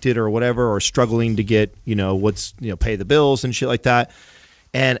 or evicted or whatever, or struggling to get, pay the bills and shit like that.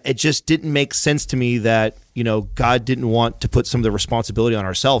 And it just didn't make sense to me that, God didn't want to put some of the responsibility on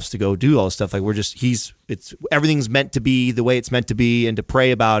ourselves to go do all this stuff. Everything's meant to be the way it's meant to be, and to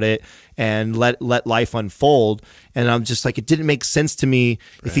pray about it and let life unfold. And I'm just it didn't make sense to me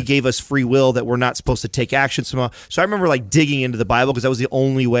if he gave us free will that we're not supposed to take action somehow. So I remember digging into the Bible, because that was the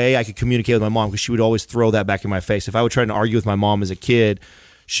only way I could communicate with my mom, because she would always throw that back in my face. If I would try to argue with my mom as a kid,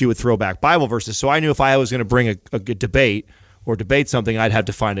 she would throw back Bible verses. So I knew if I was going to bring a good debate or debate something, I'd have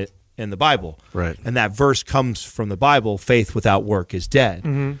to find it in the Bible. Right. And that verse comes from the Bible, faith without work is dead.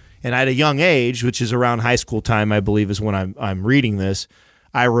 Mm-hmm. And at a young age, which is around high school time, I believe is when I'm reading this,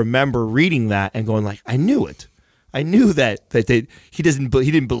 I remember reading that and going I knew it. I knew that he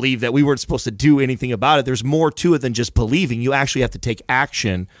didn't believe that we weren't supposed to do anything about it. There's more to it than just believing. You actually have to take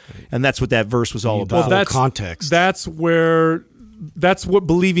action. And that's what that verse was all about. Well, that's context. That's what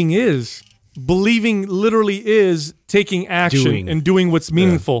believing is. Believing literally is taking action and doing what's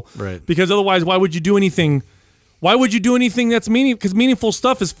meaningful. Yeah, right. Because otherwise, why would you do anything Why would you do anything that's meaningful? Because meaningful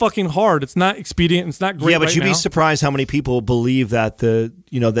stuff is fucking hard. It's not expedient. It's not great. Yeah, but right you'd now. be surprised how many people believe that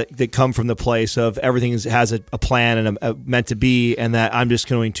that come from the place of everything has a plan and meant to be, and that I'm just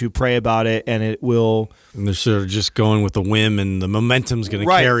going to pray about it and it will. And they're sort of just going with the whim, and the momentum's going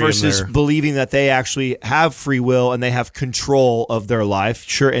to carry them versus there. believing that they actually have free will and they have control of their life.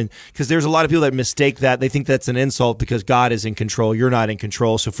 Sure, and because there's a lot of people that mistake that. They think that's an insult because God is in control. You're not in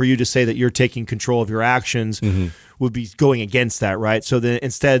control. So for you to say that you're taking control of your actions would be going against that, right? So then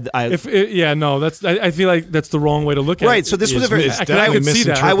instead, I feel like that's the wrong way to look at it. Right. So this was a very. I could see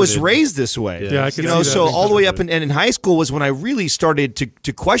that. I was raised this way. Yeah, I could see that. So all the way up and in high school was when I really started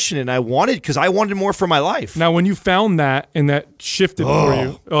to question it. And I wanted more for my life. Now, when you found that and that shifted for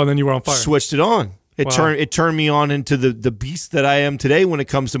you, then you were on fire. Switched it on. It turned me on into the beast that I am today when it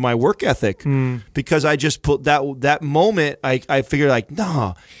comes to my work ethic, because I just put that moment. I figured like,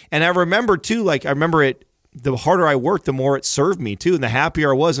 nah, and I remember too. Like I remember it. The harder I worked, the more it served me too, and the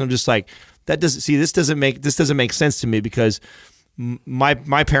happier I was. And I'm just like, this doesn't make sense to me, because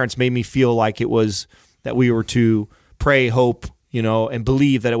my parents made me feel like it was that we were to pray, hope, and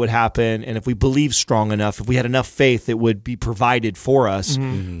believe that it would happen. And if we believed strong enough, if we had enough faith, it would be provided for us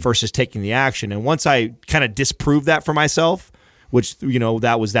versus taking the action. And once I kind of disproved that for myself, which,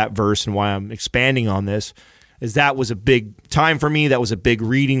 that was that verse and why I'm expanding on this, is that was a big time for me. That was a big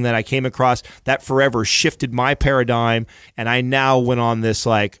reading that I came across that forever shifted my paradigm. And I now went on this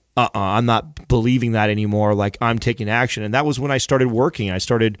like, I'm not believing that anymore. Like I'm taking action. And that was when I started working. I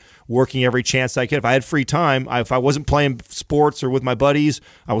started working every chance I could. If I had free time, if I wasn't playing sports or with my buddies,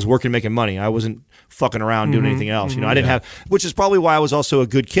 I was working, making money. I wasn't fucking around doing anything else. I didn't have, which is probably why I was also a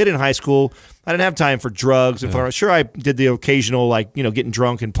good kid in high school. I didn't have time for drugs. And sure, I did the occasional, like, getting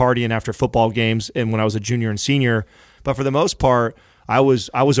drunk and partying after football games and when I was a junior and senior. But for the most part, I was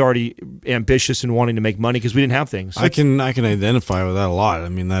already ambitious and wanting to make money because we didn't have things. I can identify with that a lot. I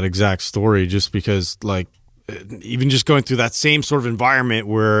mean, that exact story, just because, like, even just going through that same sort of environment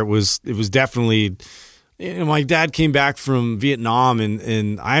where it was definitely, my dad came back from Vietnam,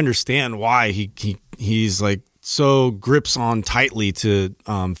 and I understand why he's like so grips on tightly to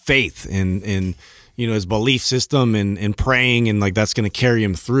faith and his belief system and praying, and like that's going to carry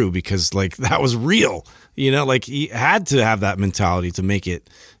him through, because like that was real. Like he had to have that mentality to make it,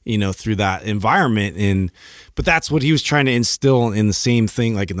 through that environment. But that's what he was trying to instill in the same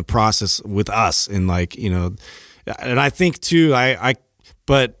thing, like in the process with us. And like, and I think too,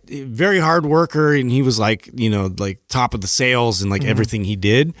 but very hard worker, and he was like, like top of the sales and like everything he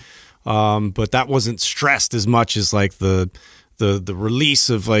did. But that wasn't stressed as much as like the release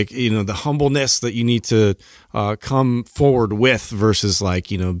of like, the humbleness that you need to come forward with versus like,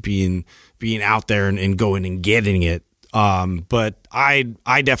 being out there and going and getting it. But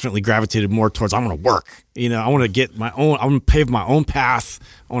I definitely gravitated more towards, I want to work, I want to get my own, I want to pave my own path.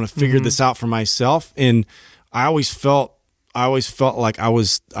 I want to figure this out for myself. And I always felt like I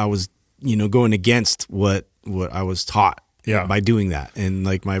was, going against what I was taught by doing that. And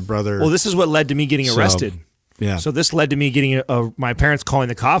like my brother, well, this is what led to me getting arrested. Yeah. So this led to me getting my parents calling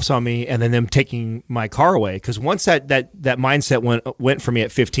the cops on me, and then them taking my car away. Because once that mindset went for me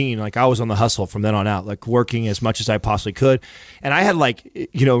at 15, like I was on the hustle from then on out, like working as much as I possibly could. And I had like,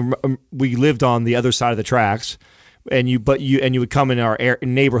 we lived on the other side of the tracks, and you would come in our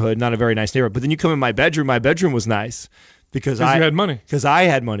neighborhood, not a very nice neighborhood. But then you come in my bedroom. My bedroom was nice. Because I had money. Because I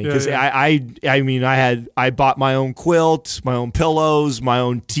had money. Because I bought my own quilt, my own pillows, my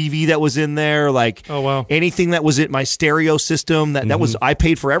own TV that was in there. Like, oh wow, anything that was in my stereo system. That was, I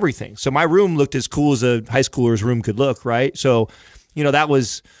paid for everything. So my room looked as cool as a high schooler's room could look. Right. So, that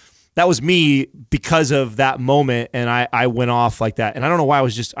was me because of that moment, and I went off like that. And I don't know why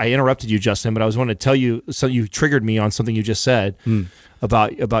I interrupted you, Justin, but I was wanting to tell you, so you triggered me on something you just said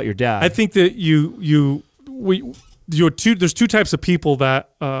about your dad. I think that there's two types of people that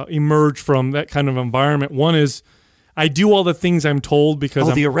emerge from that kind of environment. One is, I do all the things I'm told because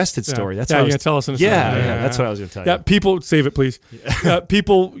I'm the arrested story. That's what what you're going to tell us in a second. Yeah, that's what I was going to tell you. Yeah, people, save it, please.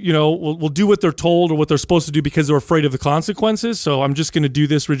 People, will do what they're told or what they're supposed to do because they're afraid of the consequences. So I'm just going to do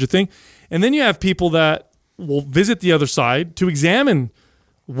this rigid thing. And then you have people that will visit the other side to examine,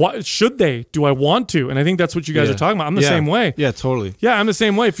 what should they? Do I want to? And I think that's what you guys are talking about. I'm the same way. Yeah, totally. Yeah, I'm the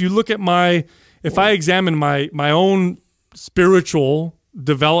same way. If you look at if I examine my own spiritual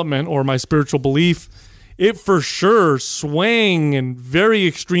development or my spiritual belief, it for sure swang in very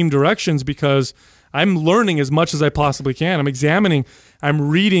extreme directions because I'm learning as much as I possibly can. I'm examining, I'm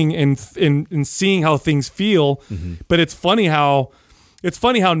reading and seeing how things feel. But it's funny how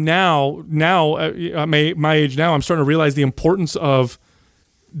now at my age now, I'm starting to realize the importance of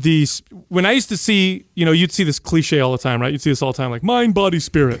when I used to see, you'd see this cliche all the time, right? You'd see this all the time, like mind, body,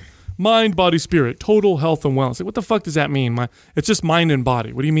 spirit. Mind, body, spirit, total health and wellness. Like, what the fuck does that mean? It's just mind and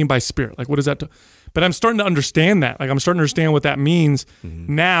body. What do you mean by spirit? Like, what does that? But I'm starting to understand that. Like, I'm starting to understand what that means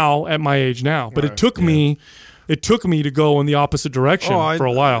now at my age now. But it took me to go in the opposite direction for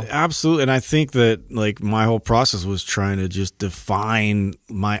a while. Absolutely. And I think that like my whole process was trying to just define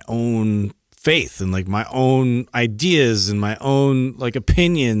my own faith and like my own ideas and my own like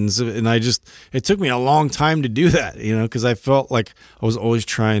opinions, and it took me a long time to do that, because I felt like I was always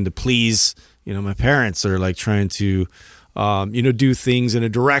trying to please my parents, or like trying to do things in a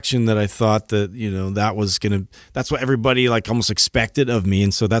direction that I thought that that's what everybody like almost expected of me.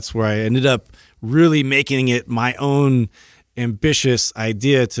 And so that's where I ended up really making it my own ambitious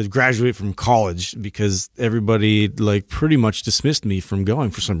idea to graduate from college, because everybody like pretty much dismissed me from going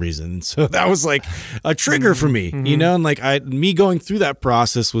for some reason. So that was like a trigger for me, and like me going through that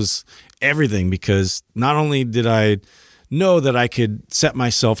process was everything, because not only did I know that I could set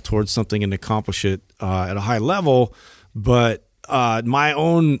myself towards something and accomplish it at a high level, but my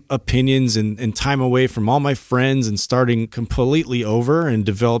own opinions and time away from all my friends and starting completely over and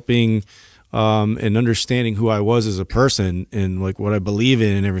developing and understanding who I was as a person and like what I believe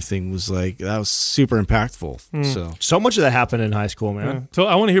in and everything was like, that was super impactful. So much of that happened in high school, man. Yeah. So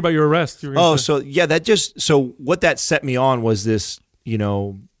I want to hear about your arrest. So what that set me on was this,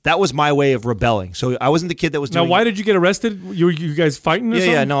 that was my way of rebelling. So I wasn't the kid that was doing. Now, why did you get arrested? You guys fighting or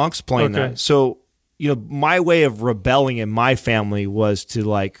something? Yeah, no, I'll explain that. So, my way of rebelling in my family was to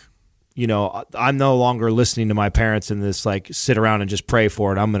like, I'm no longer listening to my parents and this like sit around and just pray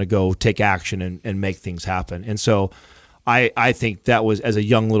for it. I'm going to go take action and make things happen. And so I think that was, as a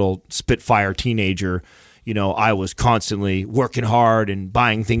young little Spitfire teenager, I was constantly working hard and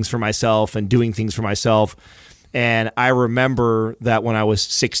buying things for myself and doing things for myself. And I remember that when I was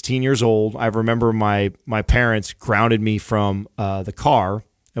 16 years old, I remember my parents grounded me from the car,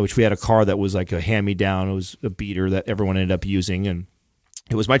 which we had a car that was like a hand-me-down. It was a beater that everyone ended up using, and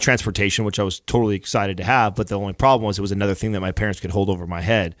it was my transportation, which I was totally excited to have. But the only problem was it was another thing that my parents could hold over my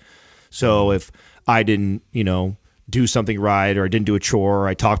head. So if I didn't, do something right, or I didn't do a chore, or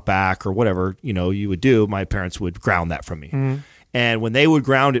I talked back, or whatever, you would do, my parents would ground that from me. And when they would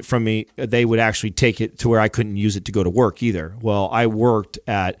ground it from me, they would actually take it to where I couldn't use it to go to work either. Well, I worked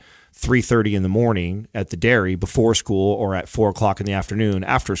at 3:30 in the morning at the dairy before school, or at 4 o'clock in the afternoon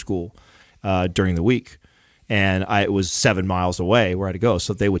after school during the week. And it was 7 miles away where I had to go.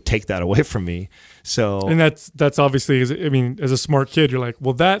 So they would take that away from me. And that's obviously, as a smart kid, you're like,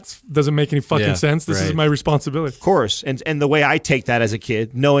 well, that doesn't make any fucking sense. This is my responsibility. Of course. And the way I take that as a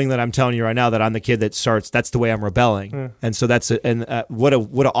kid, knowing that I'm telling you right now that I'm the kid that starts, that's the way I'm rebelling. Yeah. And so what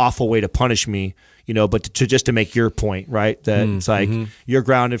an awful way to punish me, but to make your point, right? That it's like, you're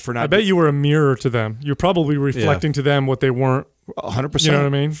grounded for not. I bet you were a mirror to them. You're probably reflecting to them what they weren't. 100%. You know what I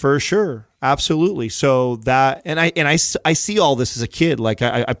mean? For sure. Absolutely. So that, and I see all this as a kid. Like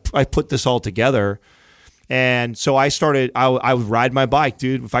I put this all together. And so I would ride my bike,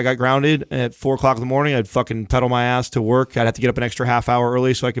 dude. If I got grounded at 4 o'clock in the morning, I'd fucking pedal my ass to work. I'd have to get up an extra half hour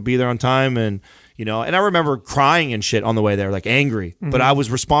early so I could be there on time. And, and I remember crying and shit on the way there, like angry, but I was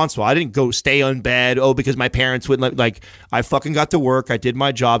responsible. I didn't go stay on bed. Because my parents wouldn't like, I fucking got to work. I did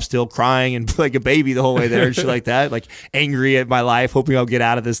my job still, crying and like a baby the whole way there and shit like that, like angry at my life, hoping I'll get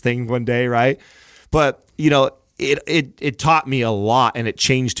out of this thing one day. Right. But, it taught me a lot, and it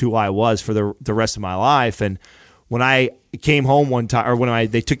changed who I was for the rest of my life. And when I came home one time, or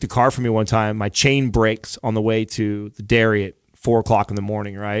they took the car from me one time, my chain breaks on the way to the dairy at 4 o'clock in the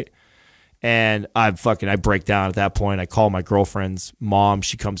morning, right? And I break down at that point. I call my girlfriend's mom.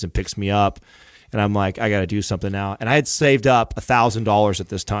 She comes and picks me up, and I'm like, I got to do something now. And I had saved up $1,000 at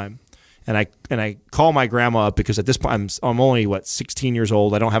this time. And I call my grandma up, because at this point I'm only 16 years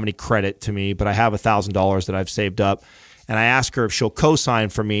old. I don't have any credit to me, but I have $1,000 that I've saved up. And I ask her if she'll co-sign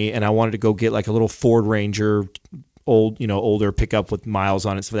for me. And I wanted to go get like a little Ford Ranger, older pickup with miles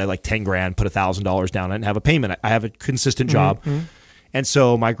on it. So I had like 10 grand, put $1,000 down. I didn't have a payment. I have a consistent job. And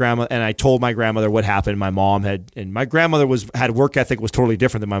so I told my grandmother what happened. My mom my grandmother had work ethic was totally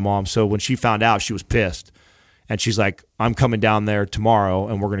different than my mom. So when she found out, she was pissed. And she's like, I'm coming down there tomorrow,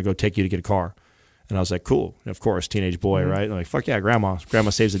 and we're going to go take you to get a car. And I was like, cool. And of course, teenage boy, right? I'm like, fuck yeah, grandma. Grandma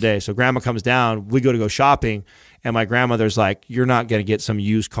saves the day. So grandma comes down. We go shopping. And my grandmother's like, you're not going to get some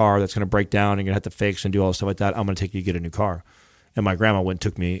used car that's going to break down and you're going to have to fix and do all this stuff like that. I'm going to take you to get a new car. And my grandma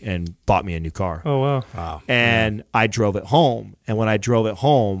took me and bought me a new car. Oh, wow. And I drove it home. And when I drove it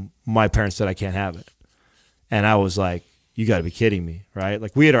home, my parents said I can't have it. And I was like, you got to be kidding me, right?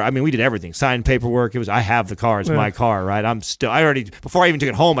 Like we did everything, signed paperwork. I have the car, it's my car, right? Before I even took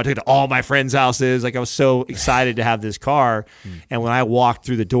it home, I took it to all my friends' houses. Like I was so excited to have this car. And when I walked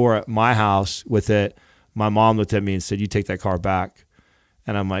through the door at my house with it, my mom looked at me and said, "You take that car back."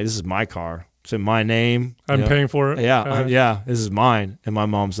 And I'm like, "This is my car. It's in my name. I'm paying for it." Yeah, this is mine. And my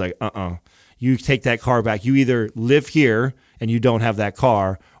mom's like, you take that car back. You either live here and you don't have that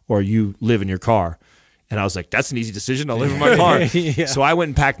car, or you live in your car. And I was like, that's an easy decision. I'll live in my car. So I went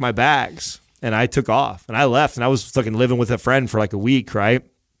and packed my bags and I took off and I left, and I was fucking living with a friend for like a week, right?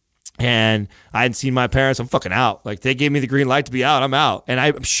 And I hadn't seen my parents. I'm fucking out. Like they gave me the green light to be out. I'm out. And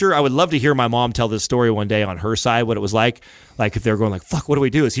I'm sure I would love to hear my mom tell this story one day on her side, what it was like. Like if they were going like, fuck, what do we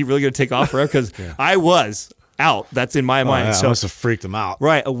do? Is he really going to take off forever? Because I was out. That's in my mind. Yeah, so I must have freaked him out.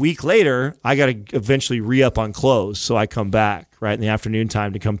 Right. A week later, I got to eventually re-up on clothes. So I come back right in the afternoon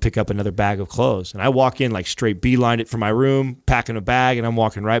time to come pick up another bag of clothes. And I walk in like straight beelined it from my room, packing a bag, and I'm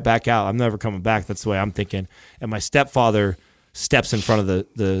walking right back out. I'm never coming back. That's the way I'm thinking. And my stepfather steps in front of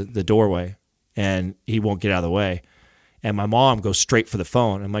the doorway, and he won't get out of the way. And my mom goes straight for the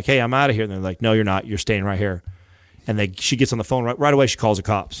phone. I'm like, "Hey, I'm out of here." And they're like, "No, you're not. You're staying right here." And she gets on the phone right away. She calls the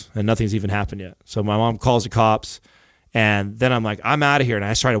cops, and nothing's even happened yet. So my mom calls the cops, and then I'm like, "I'm out of here." And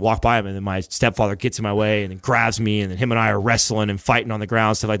I try to walk by him, and then my stepfather gets in my way and then grabs me, and then him and I are wrestling and fighting on the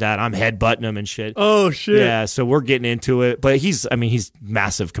ground, stuff like that. I'm headbutting him and shit. Oh shit! Yeah, so we're getting into it. But he's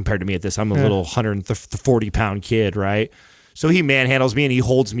massive compared to me at this. I'm a little 140-pound kid, right? So he manhandles me and he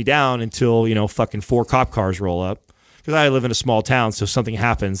holds me down until, fucking 4 cop cars roll up. Because I live in a small town, so something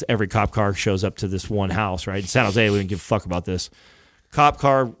happens, every cop car shows up to this one house, right? In San Jose, we didn't give a fuck about this. Cop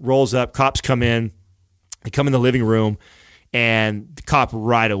car rolls up, cops come in, they come in the living room, and the cop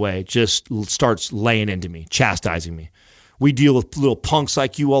right away just starts laying into me, chastising me. We deal with little punks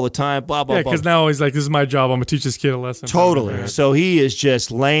like you all the time, blah, blah, blah. Yeah, because now he's like, this is my job. I'm going to teach this kid a lesson. Totally. Right. So he is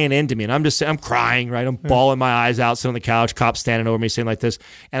just laying into me, and I'm crying, right? I'm bawling my eyes out, sitting on the couch, cop standing over me saying like this.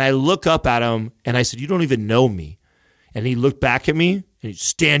 And I look up at him, and I said, "You don't even know me." And he looked back at me, and he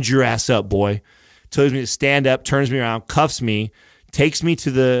 "Stand your ass up, boy." Tells me to stand up, turns me around, cuffs me, takes me to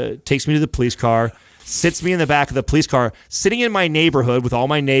the police car, sits me in the back of the police car, sitting in my neighborhood with all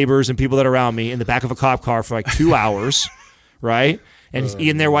my neighbors and people that are around me in the back of a cop car for like 2 hours. Right? And he's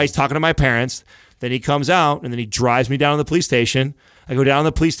in there while he's talking to my parents. Then he comes out, and then he drives me down to the police station. I go down to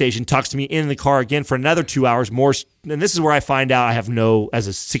the police station, talks to me in the car again for another 2 hours more. And this is where I find out I have as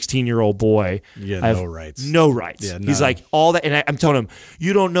a 16-year-old boy, I have no rights. No rights. Yeah, he's like, all that. And I'm telling him,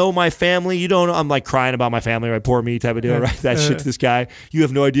 "You don't know my family. You don't know." I'm like crying about my family, right? Poor me type of deal, right? That shit to this guy. "You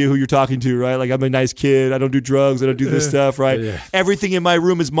have no idea who you're talking to, right? Like, I'm a nice kid. I don't do drugs. I don't do this stuff, right? Yeah. Everything in my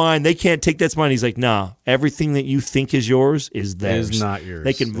room is mine. They can't take that's mine." He's like, "Nah, everything that you think is yours is theirs. It is not yours.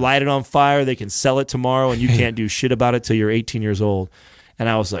 They can light it on fire. They can sell it tomorrow, and you can't do shit about it till you're 18 years old." And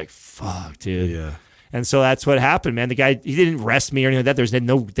I was like, "Fuck, dude." Yeah. And so that's what happened, man. The guy, he didn't arrest me or anything like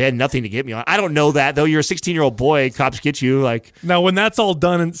that. They had nothing to get me on. I don't know that, though. You're a 16-year-old boy. Cops get you. Like, now, when that's all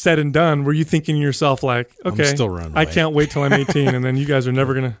done and said and done, were you thinking to yourself like, "Okay, I'm still running I away. can't wait till I'm 18, and then you guys are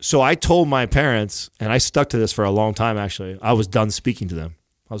never gonna." So I told my parents, and I stuck to this for a long time. Actually, I was done speaking to them.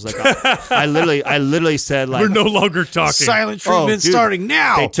 I was like, I literally said like, We're no longer talking. Silent treatment dude, starting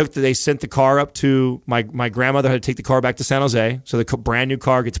now. They sent the car up to my grandmother had to take the car back to San Jose. So the brand new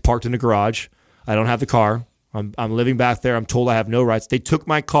car gets parked in the garage. I don't have the car. I'm living back there. I'm told I have no rights. They took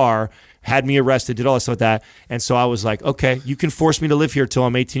my car, had me arrested, did all this stuff like that. And so I was like, "Okay, you can force me to live here till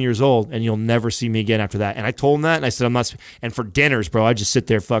I'm 18 years old, and you'll never see me again after that." And I told them that, and I said, "I'm not." And for dinners, bro, I just sit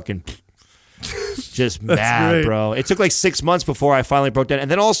there fucking just mad, great. bro. It took like 6 months before I finally broke down. And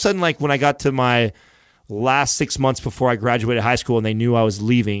then all of a sudden, like when I got to my last 6 months before I graduated high school and they knew I was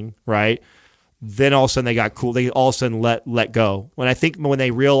leaving, right? Then all of a sudden they got cool. They all of a sudden let go. When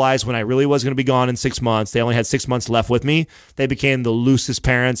they realized when I really was going to be gone in 6 months, they only had 6 months left with me. They became the loosest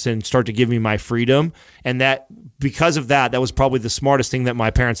parents and started to give me my freedom. And that because of that was probably the smartest thing that my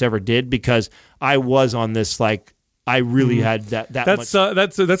parents ever did, because I was on this like I really had that That's much.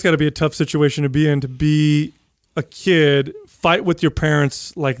 that's got to be a tough situation to be in, to be a kid, fight with your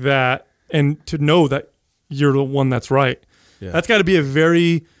parents like that, and to know that you're the one that's right. Yeah. That's got to be a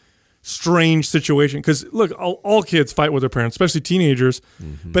very strange situation, because look, all kids fight with their parents, especially teenagers.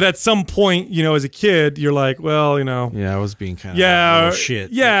 But at some point, as a kid, you're like, well, Yeah, I was being kind of yeah, shit.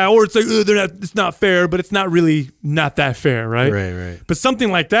 yeah, or it's like, it's not fair, but it's not really not that fair, right? Right. But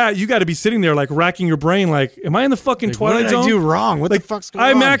something like that, you got to be sitting there like racking your brain, like, am I in the fucking Like, Twilight what did Zone? I do wrong? What the fuck's going on?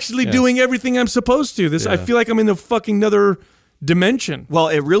 I'm actually doing everything I'm supposed to. I feel like I'm in a fucking another dimension. Well,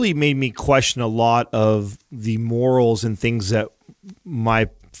 it really made me question a lot of the morals and things that my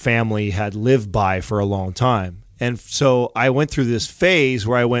family had lived by for a long time. And so I went through this phase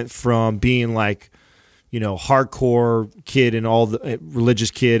where I went from being like, hardcore kid and all the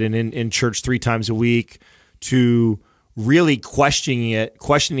religious kid and in church 3 times a week to really questioning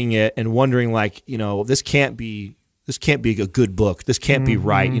it and wondering like, this can't be a good book. This can't be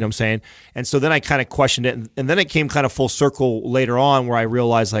right. You know what I'm saying? And so then I kind of questioned it. And then it came kind of full circle later on where I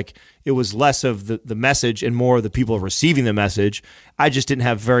realized like it was less of the message and more of the people receiving the message. I just didn't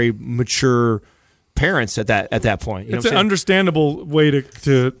have very mature parents at that point. You know it's an understandable way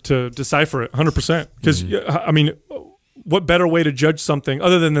to decipher it 100%. Because, I mean, what better way to judge something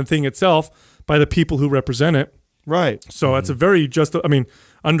other than the thing itself by the people who represent it? Right. So it's a very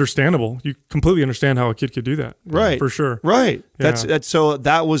understandable. You completely understand how a kid could do that. Right. For sure. Right. Yeah.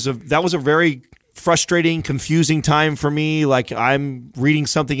 That was a very frustrating, confusing time for me. Like I'm reading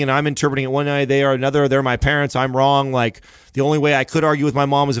something and I'm interpreting it one way, they are another. They're my parents. I'm wrong. Like the only way I could argue with my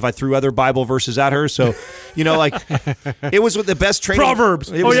mom is if I threw other Bible verses at her. So, like it was the best training. Proverbs.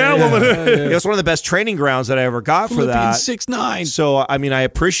 It was one of the best training grounds that I ever got for that. 6:9. So, I mean, I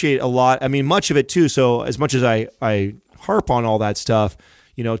appreciate a lot. I mean, much of it too. So as much as I harp on all that stuff,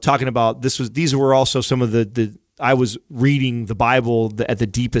 talking about these were also some of the I was reading the Bible at the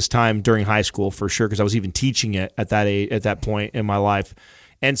deepest time during high school for sure, because I was even teaching it at that point in my life.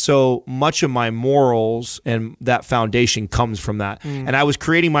 And so much of my morals and that foundation comes from that. And I was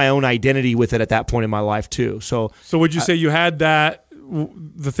creating my own identity with it at that point in my life too. So would you say you had that,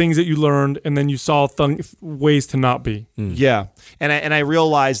 the things that you learned, and then you saw ways to not be? Yeah. And I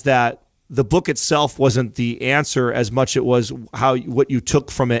realized that the book itself wasn't the answer as much it was what you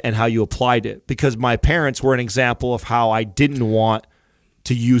took from it and how you applied it. Because my parents were an example of how I didn't want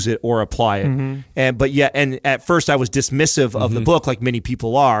to use it or apply it. And at first I was dismissive of the book, like many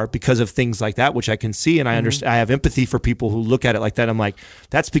people are, because of things like that, which I can see, and I understand. I have empathy for people who look at it like that. I'm like,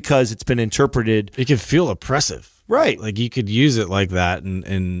 that's because it's been interpreted. It can feel oppressive, right? Like you could use it like that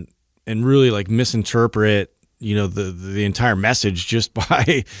and really like misinterpret the entire message just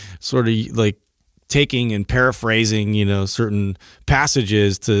by sort of like taking and paraphrasing, certain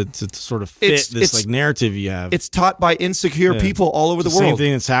passages to sort of fit this like narrative you have. It's taught by insecure people all over the world. Same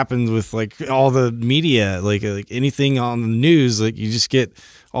thing that's happened with like all the media, like anything on the news, like you just get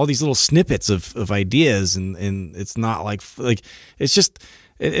all these little snippets of ideas and it's not like it's just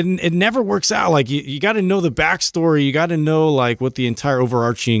it never works out. Like you got to know the backstory. You got to know like what the entire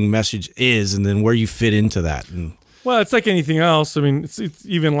overarching message is, and then where you fit into that. Well, it's like anything else. I mean, it's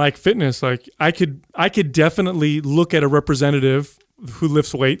even like fitness. Like I could definitely look at a representative who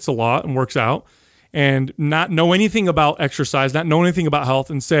lifts weights a lot and works out, and not know anything about exercise, not know anything about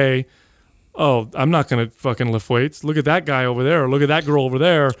health, and say, "Oh, I'm not going to fucking lift weights. Look at that guy over there. Or look at that girl over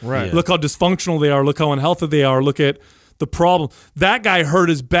there. Right. Look how dysfunctional they are. Look how unhealthy they are. Look at the problem. That guy hurt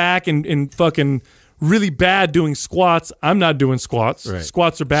his back and fucking really bad doing squats. I'm not doing squats. Right.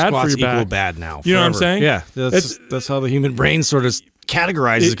 Squats are bad for your back. Squats equal bad now. You know what I'm saying? Yeah. That's how the human brain sort of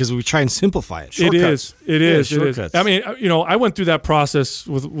categorizes it, because we try and simplify it. Shortcuts. It is. Shortcuts. I mean, I went through that process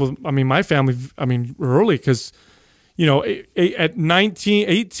with my family, early, because, at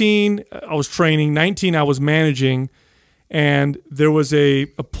 18, I was training, 19, I was managing, and there was a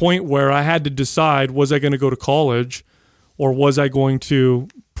point where I had to decide, was I going to go to college or was I going to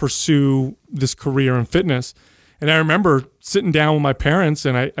pursue this career in fitness? And I remember sitting down with my parents,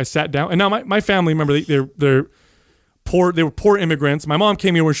 and I sat down. And now my family, remember, they're poor. They were poor immigrants. My mom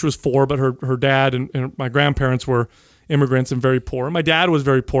came here when she was 4, but her dad and my grandparents were immigrants and very poor. My dad was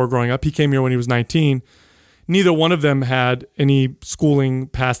very poor growing up. He came here when he was 19. Neither one of them had any schooling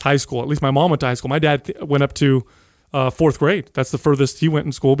past high school. At least my mom went to high school. My dad went up to 4th grade. That's the furthest he went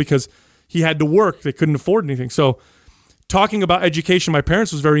in school because he had to work. They couldn't afford anything. So talking about education, my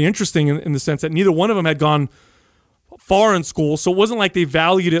parents was very interesting in the sense that neither one of them had gone far in school. So it wasn't like they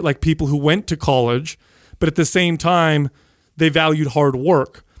valued it like people who went to college, but at the same time, they valued hard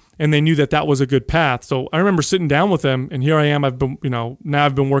work and they knew that that was a good path. So I remember sitting down with them, and here I am. I've been, now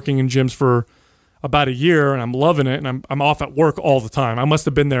I've been working in gyms for about a year, and I'm loving it, and I'm off at work all the time. I must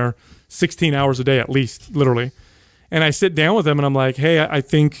have been there 16 hours a day at least, literally. And I sit down with them, and I'm like, hey, I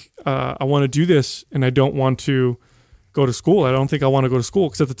think I want to do this, and I don't want to go to school. I don't think I want to go to school,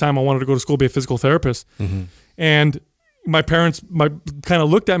 because at the time I wanted to go to school, be a physical therapist. And my parents kind of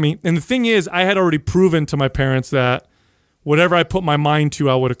looked at me. And the thing is, I had already proven to my parents that whatever I put my mind to,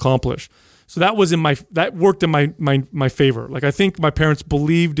 I would accomplish. So that worked in my favor. Like, I think my parents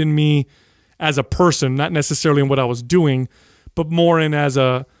believed in me as a person, not necessarily in what I was doing, but more in as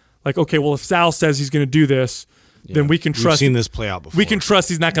a, like, okay, well, if Sal says he's going to do this, then we can trust. We've seen this play out before. We can trust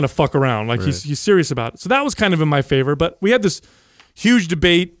he's not going to fuck around. Like, he's serious about it. So that was kind of in my favor. But we had this huge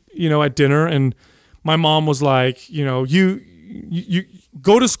debate, at dinner, and my mom was like, you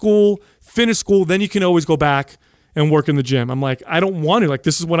go to school, finish school, then you can always go back and work in the gym. I'm like, I don't want to. Like,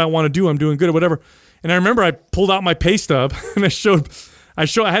 this is what I want to do. I'm doing good or whatever. And I remember I pulled out my pay stub and I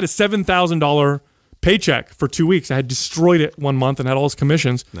had a $7,000 paycheck for 2 weeks. I had destroyed it one month and had all his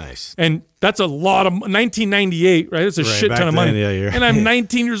commissions. Nice. And that's a lot of 1998, right? It's a shit ton of money. Yeah, and I'm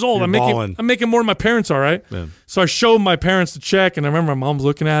 19 years old. I'm making more than my parents are, right? Yeah. So I showed my parents the check, and I remember my mom's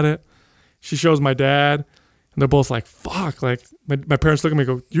looking at it. She shows my dad, and they're both like, "Fuck!" Like my parents look at me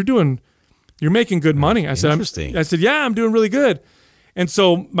and go, "You're making good money." I said, "Yeah, I'm doing really good." And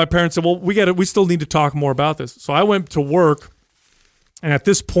so my parents said, "Well, we still need to talk more about this." So I went to work, and at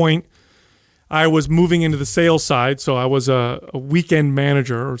this point, I was moving into the sales side. So I was a weekend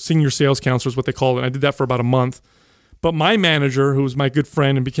manager, or senior sales counselor is what they call it. I did that for about a month. But my manager, who was my good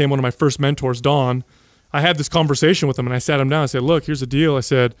friend and became one of my first mentors, Don, I had this conversation with him, and I sat him down. I said, "Look, here's the deal." I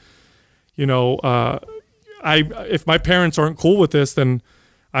said, if my parents aren't cool with this, then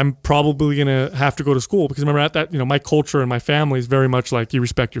I'm probably going to have to go to school. Because remember, at that, my culture and my family is very much like you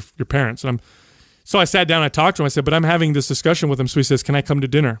respect your parents. And so I sat down, I talked to him, I said, but I'm having this discussion with him. So he says, "Can I come to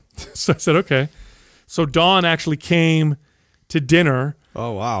dinner?" So I said, "Okay." So Don actually came to dinner.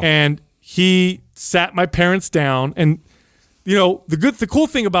 Oh, wow. And he sat my parents down. And, the cool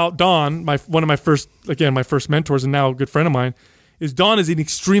thing about Don, one of my first mentors and now a good friend of mine, is Don is an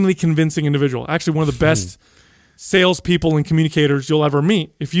extremely convincing individual. Actually, one of the best salespeople and communicators you'll ever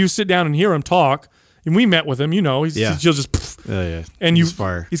meet. If you sit down and hear him talk, and we met with him, he'll just, and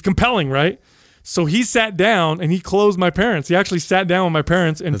he's compelling, right? So he sat down and he closed my parents. He actually sat down with my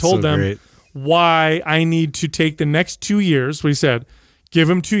parents and told them why I need to take the next 2 years. What he said, give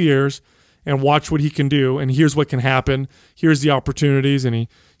him 2 years and watch what he can do. And here's what can happen. Here's the opportunities. And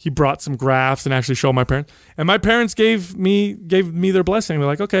he brought some graphs and actually showed my parents. And my parents gave me their blessing. They're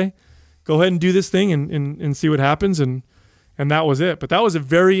like, "Okay, go ahead and do this thing and see what happens." And that was it. But that was a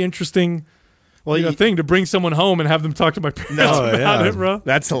very interesting thing to bring someone home and have them talk to my parents about it, bro.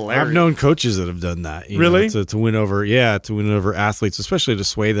 That's hilarious. I've known coaches that have done that. Really? To win over athletes, especially to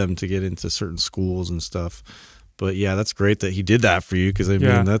sway them to get into certain schools and stuff. But yeah, that's great that he did that for you, because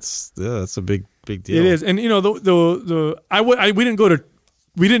that's a big deal. It is. And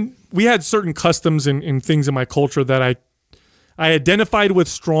we had certain customs and things in my culture that I identified with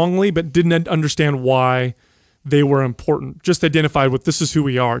strongly, but didn't understand why they were important. Just identified with, this is who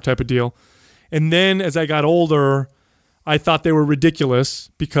we are type of deal. And then as I got older, I thought they were ridiculous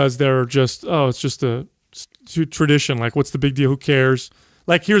because they're just, it's just a tradition. Like, what's the big deal? Who cares?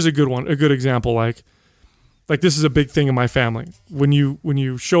 Like, here's a good example. Like this is a big thing in my family. When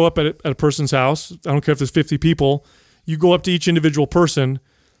you show up at a person's house, I don't care if there's 50 people, you go up to each individual person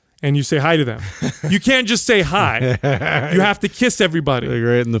and you say hi to them. You can't just say hi. You have to kiss everybody. Like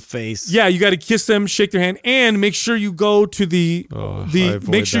right in the face. Yeah, you got to kiss them, shake their hand, and make sure you go to the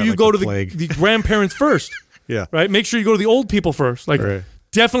grandparents first. Yeah. Right? Make sure you go to the old people first.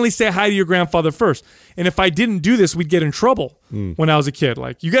 Definitely say hi to your grandfather first. And if I didn't do this, we'd get in trouble when I was a kid.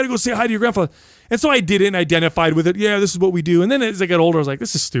 Like, you got to go say hi to your grandfather. And so I did it and identified with it. Yeah, this is what we do. And then as I got older, I was like,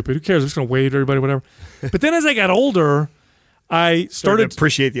 this is stupid. Who cares? I'm just going to wave to everybody, whatever. But then as I got older, I started to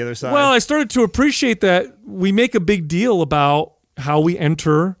appreciate the other side. Well, I started to appreciate that we make a big deal about how we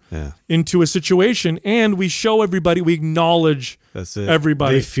enter into a situation, and we show everybody, we acknowledge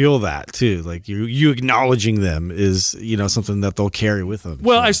everybody. They feel that too. Like you acknowledging them is, something that they'll carry with them.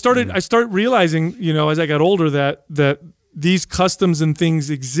 Well, I started realizing, as I got older that these customs and things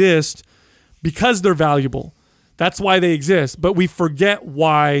exist because they're valuable. That's why they exist. But we forget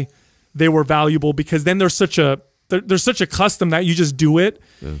why they were valuable, because then there's such a custom that you just do it.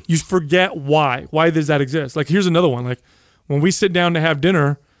 Yeah. You forget why. Why does that exist? Like, here's another one. Like, when we sit down to have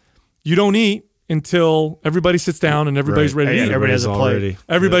dinner, you don't eat until everybody sits down and everybody's ready to eat. Everybody has a plate.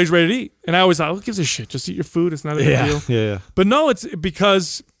 Everybody's ready to eat. And I always thought, who gives a shit? Just eat your food. It's not a big deal. Yeah. But no, it's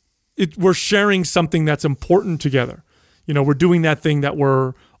because we're sharing something that's important together. We're doing that thing that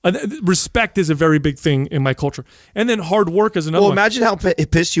respect is a very big thing in my culture. And then hard work is another one. Imagine how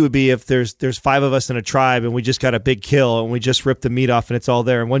pissed you would be if there's 5 of us in a tribe and we just got a big kill and we just ripped the meat off and it's all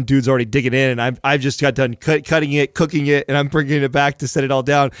there, and one dude's already digging in and I've just got done cutting it, cooking it, and I'm bringing it back to set it all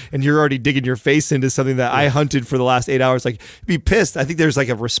down, and you're already digging your face into something that I hunted for the last 8 hours. Like, be pissed. I think there's like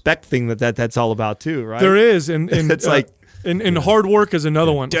a respect thing that's all about too, right? There is, and it's like. And hard work is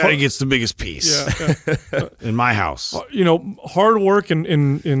another one. Daddy gets the biggest piece in my house. Hard work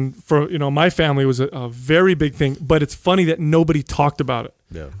and for my family was a very big thing. But it's funny that nobody talked about it.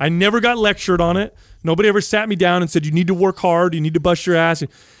 Yeah. I never got lectured on it. Nobody ever sat me down and said, you need to work hard. You need to bust your ass.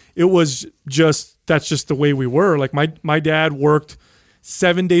 It was that's just the way we were. Like, my dad worked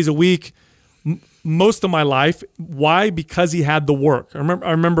 7 days a week. most of my life. Why? Because he had the work. I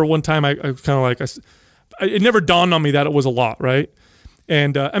remember one time I kind of like, it never dawned on me that it was a lot, right?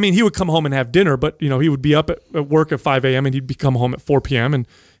 And I mean, he would come home and have dinner, but he would be up at work at 5 a.m. and he'd come home at 4 p.m. and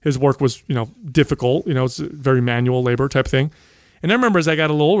his work was difficult. It's a very manual labor type thing. And I remember as I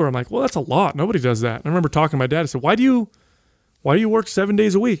got a little older, I'm like, well, that's a lot. Nobody does that. And I remember talking to my dad. I said, why do you work 7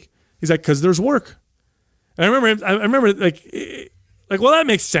 days a week? He's like, because there's work. And I remember like, well, that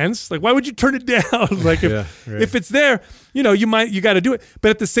makes sense. Like, why would you turn it down? Like, if it's there, you got to do it. But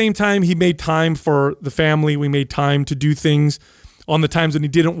at the same time, he made time for the family. We made time to do things. On the times when he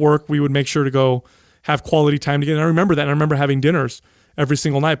didn't work, we would make sure to go have quality time together. And I remember that. And I remember having dinners every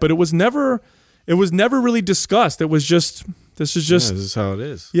single night. But it was never really discussed. It was just, this is how it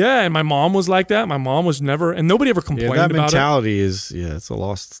is. Yeah, and my mom was like that. My mom was never, and nobody ever complained about it. That mentality is, it's a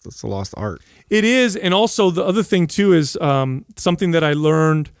lost art. It is, and also the other thing too is something that I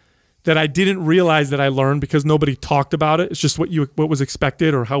learned that I didn't realize that I learned because nobody talked about it. It's just what was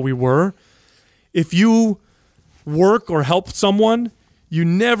expected or how we were. If you work or help someone, you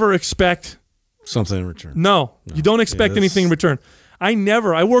never expect something in return. No, you don't expect anything in return.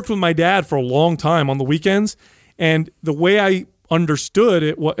 I worked with my dad for a long time on the weekends, and the way I understood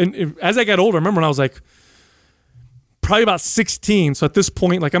it was, and as I got older, I remember when I was like probably about 16. So at this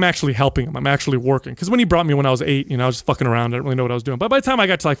point, like I'm actually helping him. I'm actually working. Because when he brought me when I was 8, I was just fucking around. I didn't really know what I was doing. But by the time I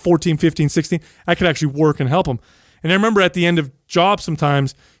got to like 14, 15, 16, I could actually work and help him. And I remember at the end of jobs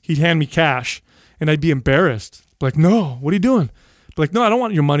sometimes, he'd hand me cash, and I'd be embarrassed. Like, no, what are you doing? Like, no, I don't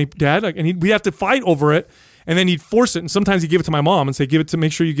want your money, Dad. Like, and we'd have to fight over it. And then he'd force it. And sometimes he'd give it to my mom and say,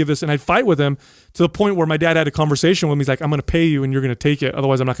 make sure you give this. And I'd fight with him to the point where my dad had a conversation with me. He's like, I'm going to pay you and you're going to take it.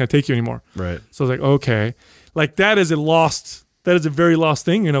 Otherwise, I'm not going to take you anymore. Right. So I was like, okay. Like that is a very lost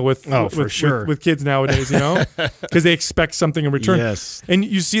thing, with kids nowadays, because they expect something in return. Yes. And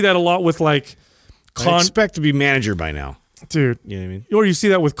you see that a lot with like, I expect to be manager by now. Dude. You know what I mean? Or you see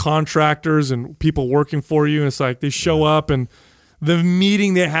that with contractors and people working for you. And it's like they show up and the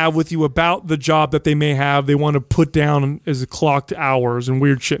meeting they have with you about the job that they may have, they want to put down as clocked hours and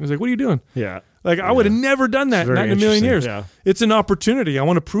weird shit. And it's like, what are you doing? Yeah. Like I would have never done that, not in a million years. Yeah. It's an opportunity. I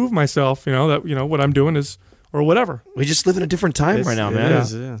want to prove myself, that what I'm doing is, or whatever. We just live in a different time right now, man.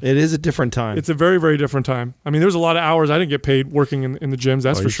 It is a different time. It's a very, very different time. I mean, there's a lot of hours I didn't get paid working in the gyms.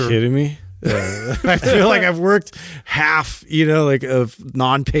 That's for sure. Are you kidding me? Yeah. I feel like I've worked half, of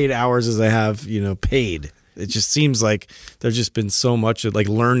non-paid hours as I have, paid. It just seems like there's just been so much of like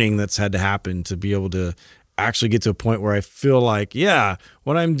learning that's had to happen to be able to actually get to a point where I feel like,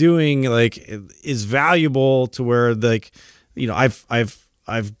 what I'm doing like is valuable to where like,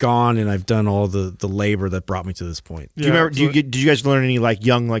 I've gone and I've done all the labor that brought me to this point. Do you remember? Did you guys learn any like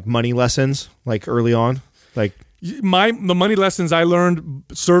young like money lessons like early on? Like the money lessons I learned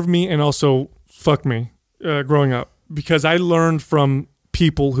served me and also fucked me growing up because I learned from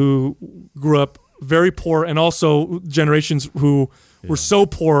people who grew up very poor and also generations who were so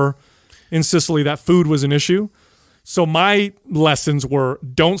poor in Sicily that food was an issue. So my lessons were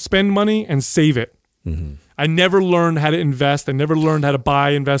don't spend money and save it. Mm-hmm. I never learned how to invest. I never learned how to buy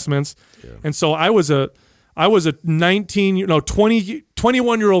investments. Yeah. And so I was a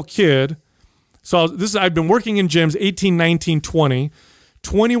 21-year-old kid. So I've been working in gyms 18, 19, 20.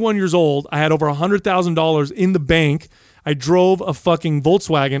 21 years old. I had over $100,000 in the bank. I drove a fucking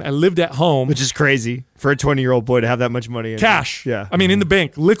Volkswagen. I lived at home. Which is crazy for a 20-year-old boy to have that much money. Cash. Yeah. I mean, in the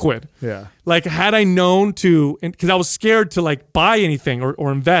bank, liquid. Yeah. Like, had I known to, because I was scared to, like, buy anything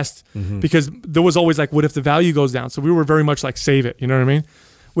or invest because there was always, like, what if the value goes down? So we were very much like, save it. You know what I mean?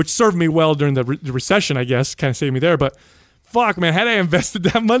 Which served me well during the recession, I guess. Kind of saved me there. But fuck, man, had I invested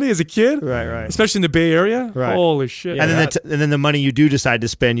that money as a kid, right, especially in the Bay Area, right. Holy shit! And then the money you do decide to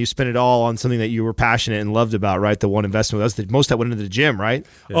spend, you spend it all on something that you were passionate and loved about, right? The one investment that was the most that went into the gym, right?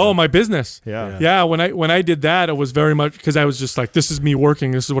 Yeah. Oh, my business. Yeah. When I did that, it was very much because I was just like, this is me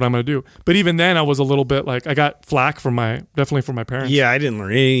working. This is what I'm going to do. But even then, I was a little bit like, I got flack from definitely from my parents. Yeah, I didn't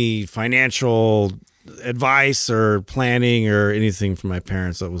learn any financial advice or planning or anything from my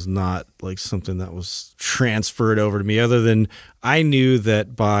parents. That was not like something that was transferred over to me, other than I knew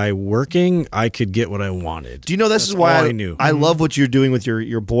that by working I could get what I wanted. Do you know this is why I knew? I love what you're doing with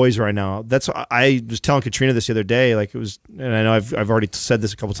your boys right now. That's I was telling Katrina this the other day, like it was, and I know I've already said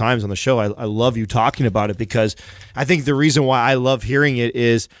this a couple times on the show. I love you talking about it because I think the reason why I love hearing it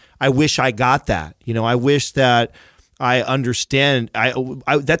is I wish I got that. I wish that I understand.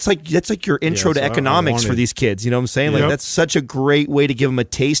 That's like your intro to economics for these kids. You know what I'm saying? Like that's such a great way to give them a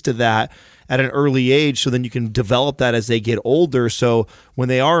taste of that. at an early age, so then you can develop that as they get older. So when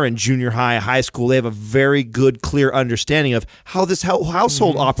they are in junior high, high school, they have a very good, clear understanding of how this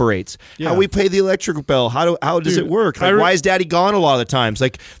household operates, how we pay the electric bill, how does it work? Like, why is daddy gone a lot of the times?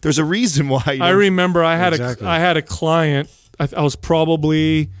 Like, there's a reason why. I remember I had a client. I was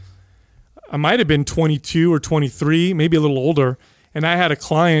probably, I might have been 22 or 23, maybe a little older, and I had a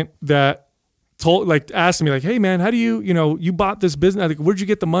client that asked me like, hey man, how do you bought this business? Like, where'd you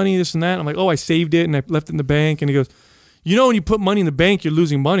get the money, this and that? I'm like, oh, I saved it and I left it in the bank. And he goes, when you put money in the bank, you're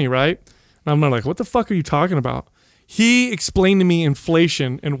losing money, right? And I'm like, what the fuck are you talking about? He explained to me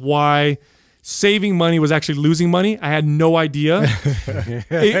inflation and why saving money was actually losing money. I had no idea.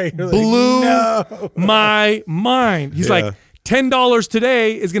 It blew my mind. He's like, $10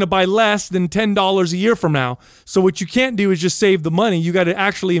 today is going to buy less than $10 a year from now. So what you can't do is just save the money. You got to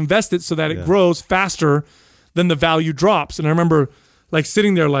actually invest it so that it grows faster than the value drops. And I remember like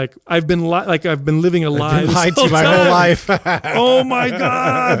sitting there like I've been living a lie. I've been lied to my whole life. Oh my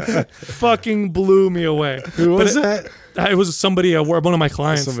God. Fucking blew me away. Who was that? It was somebody, one of my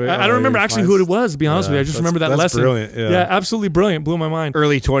clients. I don't remember actually who it was, to be honest with you. I just remember that lesson. Brilliant. Yeah, absolutely brilliant. Blew my mind.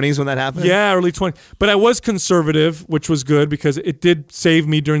 Early 20s when that happened? Yeah, early 20s. But I was conservative, which was good because it did save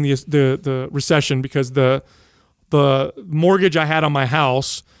me during the recession, because the mortgage I had on my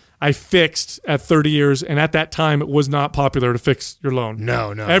house, I fixed at 30 years, and at that time, it was not popular to fix your loan.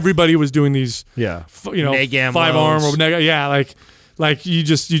 No. Everybody was doing these, Nagam 5-arm or like you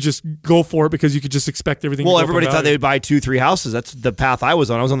just go for it because you could just expect everything. Well, everybody thought they would buy 2-3 houses. That's the path I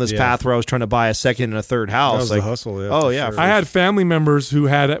was on. I was on this path where I was trying to buy a second and a third house. That was the hustle. Yeah, oh yeah, sure. I had family members who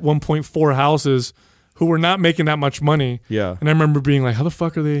had at 1.4 houses who were not making that much money. Yeah, and I remember being like, how the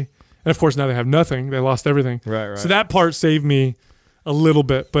fuck are they? And of course now they have nothing. They lost everything. Right. So that part saved me a little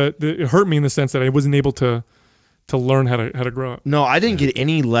bit, but it hurt me in the sense that I wasn't able to learn how to grow up. No, I didn't get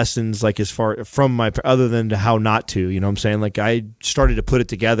any lessons like as far from my other than to how not to. You know what I'm saying? Like I started to put it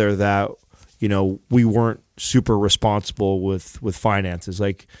together that we weren't super responsible with finances.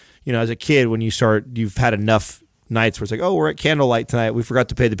 Like as a kid, when you've had enough nights where it's like, oh, we're at candlelight tonight, we forgot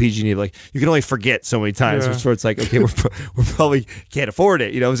to pay the PG&E. Like you can only forget so many times. Yeah. So it's like, okay, we're probably can't afford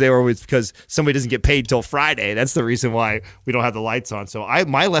it. You know what I'm saying? Or it's because somebody doesn't get paid till Friday. That's the reason why we don't have the lights on. So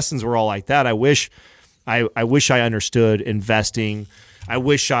my lessons were all like that. I wish I understood investing.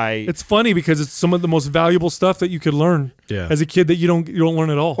 It's funny because it's some of the most valuable stuff that you could learn as a kid that you don't learn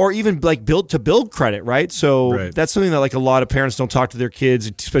at all. Or even like build credit, right? So that's something that like a lot of parents don't talk to their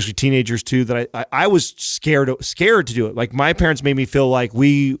kids, especially teenagers too, that I was scared to do it. Like my parents made me feel like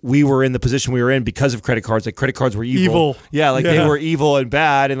we were in the position we were in because of credit cards. Like credit cards were evil. Yeah, they were evil and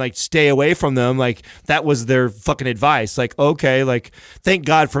bad and like stay away from them. Like that was their fucking advice. Like, okay, like thank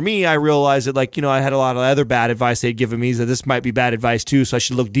God for me, I realized that like, I had a lot of other bad advice they'd given me, that this might be bad advice too, so I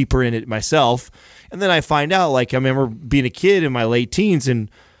should look deeper in it myself. And then I find out, like I remember being a kid in my late teens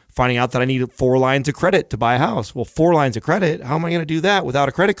and finding out that I needed 4 lines of credit to buy a house. Well, 4 lines of credit, how am I going to do that without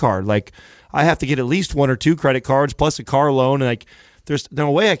a credit card? Like I have to get at least 1 or 2 credit cards plus a car loan, and like there's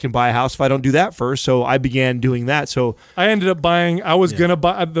no way I can buy a house if I don't do that first. So I began doing that. So I ended up buying.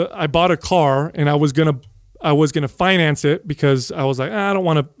 I bought a car, and I was gonna finance it because I was like, I don't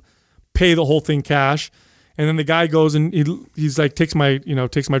want to pay the whole thing cash. And then the guy goes and he's like takes my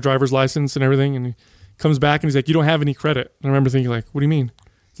driver's license and everything, and he comes back and he's like, you don't have any credit. And I remember thinking like, what do you mean?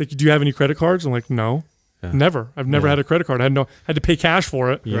 He's like, do you have any credit cards? I'm like, no. Yeah. Never. I've never had a credit card. I had to pay cash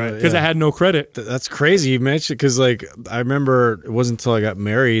for it because I had no credit. That's crazy you mentioned, because like I remember it wasn't until I got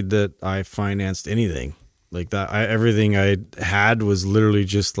married that I financed anything like that. Everything I had was literally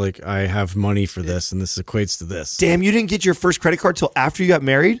just like, I have money for this and this equates to this. Damn, you didn't get your first credit card till after you got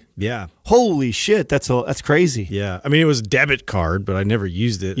married? Yeah. Holy shit, that's crazy. Yeah. I mean, it was a debit card, but I never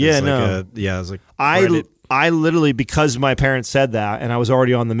used it. Yeah, it was like credit. I literally, because my parents said that, and I was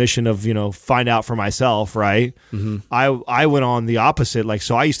already on the mission of, find out for myself, right? Mm-hmm. I went on the opposite. Like,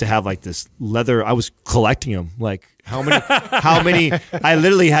 so I used to have like this leather, I was collecting them. Like how many, I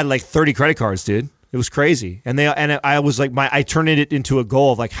literally had like 30 credit cards, dude. It was crazy. And I was like, I turned it into a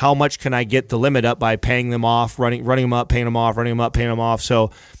goal of like, how much can I get the limit up by paying them off, running them up, paying them off, running them up, paying them off.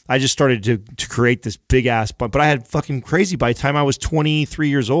 So I just started to create this big ass, but I had fucking crazy. By the time I was 23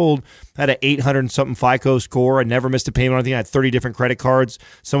 years old, I had an 800 and something FICO score. I never missed a payment on anything. I had 30 different credit cards.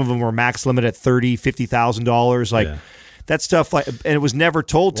 Some of them were max limit at $50,000. Like, that stuff, like, and it was never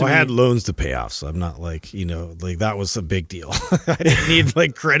told to me. I had loans to pay off, so I'm not like, like that was a big deal. I didn't need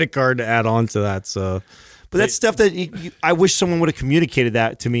like credit card to add on to that. So, but that's stuff that I wish someone would have communicated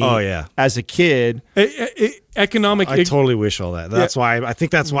that to me. Oh yeah, as a kid. I totally wish all that. That's why I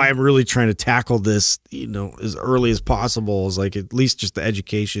think that's why I'm really trying to tackle this, as early as possible. Is like at least just the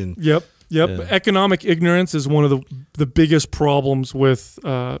education. Yep. Yep. Yeah. Economic ignorance is one of the biggest problems with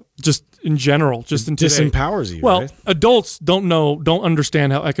just in general, just in today. Disempowers you. Well, right? adults don't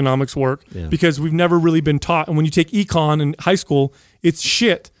understand how economics work because we've never really been taught. And when you take econ in high school, it's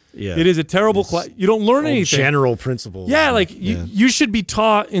shit. Yeah. It is a terrible class. You don't learn anything. General principles. Yeah, like you should be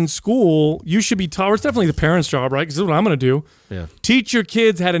taught in school. You should be taught. Or it's definitely the parents' job, right? Because this is what I'm going to do. Yeah. Teach your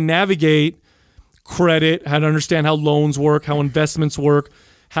kids how to navigate credit, how to understand how loans work, how investments work,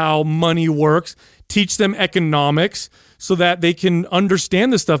 how money works. Teach them economics so that they can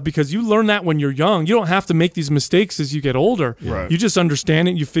understand this stuff, because you learn that when you're young. You don't have to make these mistakes as you get older. Right. You just understand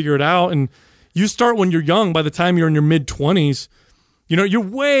it, you figure it out, and you start when you're young. By the time you're in your mid-20s, you're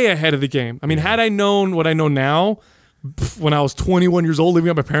way ahead of the game. I mean, had I known what I know now, when I was 21 years old, living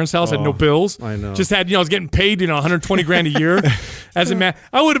at my parents' house, had no bills. I know. Just had, I was getting paid, 120 grand a year as a man.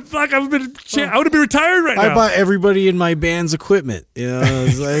 I would have been retired right now. I bought everybody in my band's equipment. It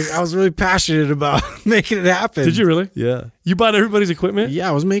was like I was really passionate about making it happen. Did you really? Yeah. You bought everybody's equipment? Yeah,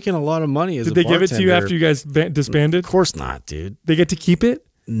 I was making a lot of money as Did a they give it to you bartender. after you guys disbanded? Of course not, dude. They get to keep it?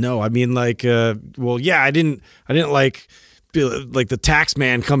 No, I mean I didn't be like the tax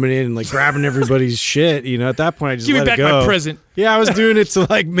man coming in and like grabbing everybody's shit. At that point I just Give me let back it go. my present. Yeah, I was doing it to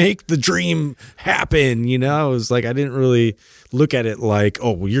like make the dream happen. I was like, I didn't really look at it like,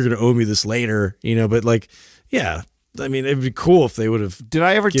 oh, well, you're gonna owe me this later. But like, yeah. I mean, it'd be cool if they would have. Did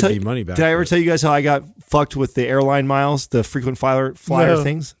I ever give me money back? Did I ever tell you guys how I got fucked with the airline miles, the frequent flyer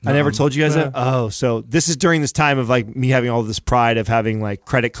things? I never told you guys that. Oh, so this is during this time of like me having all this pride of having like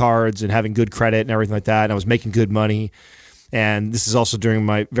credit cards and having good credit and everything like that, and I was making good money. And this is also during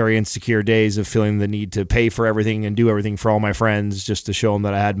my very insecure days of feeling the need to pay for everything and do everything for all my friends just to show them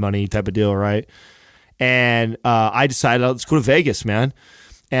that I had money, type of deal, right? And I decided, let's go to Vegas, man.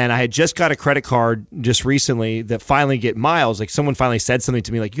 And I had just got a credit card just recently that finally get miles. Like someone finally said something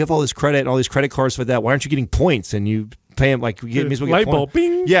to me, like, you have all this credit and all these credit cards for that. Why aren't you getting points? And you pay them like, you get light bulb,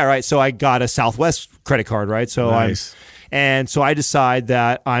 bing. Yeah, right. So I got a Southwest credit card, right? So Nice. so I decide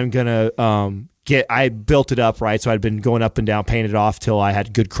that I'm gonna I built it up, right? So I'd been going up and down, paying it off till I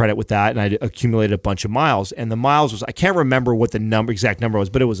had good credit with that, and I accumulated a bunch of miles. And the miles was, I can't remember what the exact number was,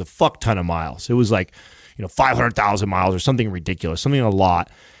 but it was a fuck ton of miles. It was like 500,000 miles or something ridiculous, something a lot.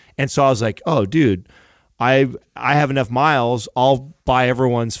 And so I was like, oh, dude, I have enough miles. I'll buy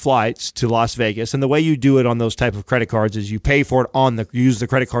everyone's flights to Las Vegas. And the way you do it on those type of credit cards is you pay for it you use the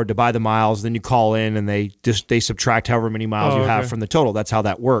credit card to buy the miles. Then you call in and they subtract however many miles you have from the total. That's how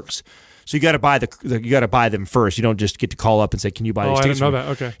that works. So you got to buy you got to buy them first. You don't just get to call up and say, "Can you buy these tickets?" I didn't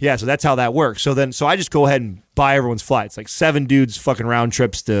know that. Okay. Yeah, so that's how that works. So I just go ahead and buy everyone's flights, like 7 dudes fucking round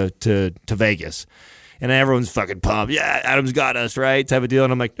trips to Vegas. And everyone's fucking pumped. Yeah, Adam's got us, right? Type of deal.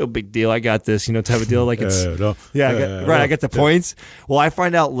 And I'm like, no big deal. I got this, type of deal. Like it's, I got the points. Well, I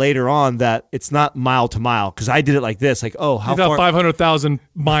find out later on that it's not mile to mile, because I did it like this. Like, oh, how far? 500,000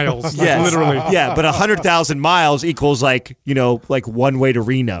 miles. Yes. Literally. Yeah, but 100,000 miles equals like, like one way to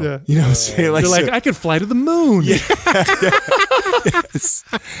Reno. Yeah. You know what I'm saying? You're like, I could fly to the moon. Yeah.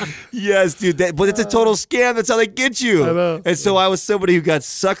 Yes, dude. But it's a total scam. That's how they get you. I know. And so I was somebody who got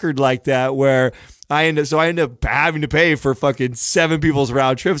suckered like that, where I ended up having to pay for fucking 7 people's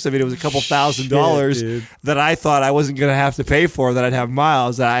round trips. I mean, it was a couple $1,000s that I thought I wasn't going to have to pay for, that I'd have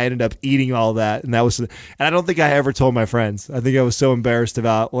miles, that I ended up eating all that. And I don't think I ever told my friends. I think I was so embarrassed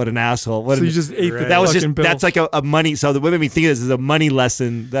about what an asshole. So you just ate the that was fucking bill. That's like a money. So what made me think of this is a money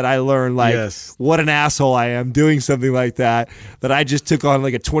lesson that I learned. Like, what an asshole I am doing something like that I just took on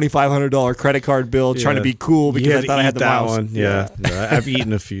like a $2,500 credit card bill trying to be cool because I thought I had the that miles. one. Yeah. No, I've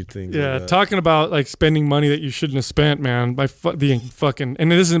eaten a few things. Yeah, like that. talking about like spending money that you shouldn't have spent, man. The fucking,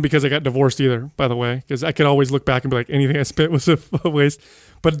 and this isn't because I got divorced either, by the way, because I could always look back and be like, anything I spent was a waste.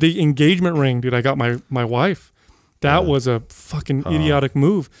 But the engagement ring, dude, I got my wife. That was a fucking idiotic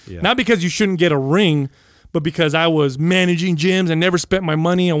move. Yeah. Not because you shouldn't get a ring, but because I was managing gyms. I never spent my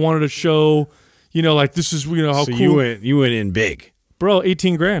money. I wanted to show, like this is how so cool. You went in big. Bro,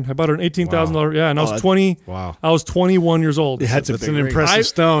 18 grand. I bought her an $18,000. Yeah, and I was 20. Wow. I was 21 years old. That's an impressive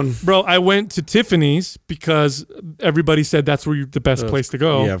stone. Bro, I went to Tiffany's because everybody said that's where the best place to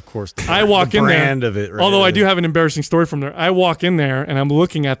go. Yeah, of course. I walk in there. Brand of it, right? Although I do have an embarrassing story from there. I walk in there and I'm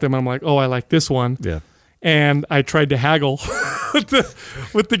looking at them. I'm like, oh, I like this one. Yeah. And I tried to haggle with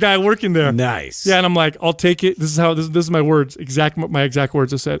the guy working there. Nice. Yeah, and I'm like, I'll take it. This is my words. My exact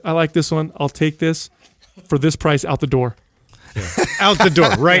words. I said, I like this one. I'll take this for this price out the door. Yeah. Out the door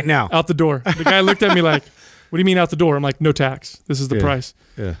right now. Out the door. The guy looked at me like, what do you mean out the door? I'm like, no tax. This is the price.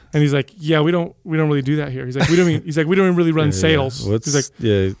 Yeah. And he's like, yeah, we don't really do that here. He's like, we don't even really run sales. He's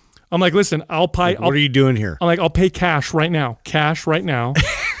like, I'm like, listen, I'll pay. What are you doing here? I'm like, I'll pay cash right now.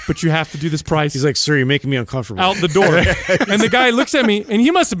 but you have to do this price. He's like, sir, you're making me uncomfortable. Out the door. And the guy looks at me, and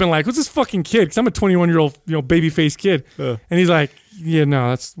he must have been like, what's this fucking kid? Because I'm a 21-year-old, baby-faced kid. And he's like, yeah,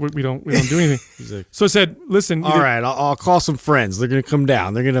 no, we don't do anything. He's like, so I said, listen. all right, I'll call some friends. They're going to come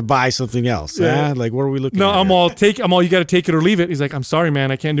down. They're going to buy something else. Yeah. Like, what are we looking at? No, I'm all, you got to take it or leave it. He's like, I'm sorry,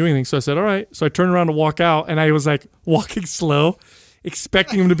 man. I can't do anything. So I said, all right. So I turned around to walk out, and I was like walking slow. I was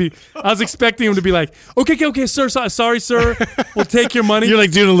expecting him to be like, okay, sir, sorry, sir. We'll take your money. You're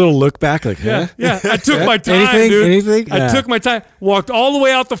like doing a little look back, like, huh? Yeah. I took my time, dude. Anything? I took my time. Walked all the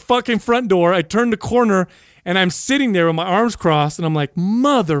way out the fucking front door. I turned the corner, and I'm sitting there with my arms crossed, and I'm like,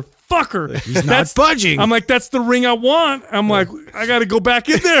 motherfucker. He's not budging. I'm like, that's the ring I want. I'm like, I got to go back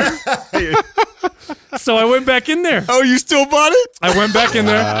in there. So I went back in there. Oh, you still bought it? I went back in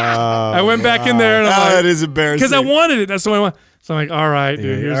there. I went back in there, and I'm like, that is embarrassing. because I wanted it. That's what I want. So I'm like, all right,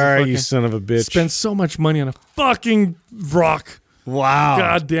 dude. Here's all right, fucking, you son of a bitch. Spend so much money on a fucking rock. Wow.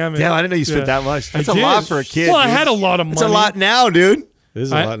 God damn it. Damn, I didn't know you spent that much. That's a did. lot for a kid. Well, I dude. had a lot of money. It's a lot now, dude. It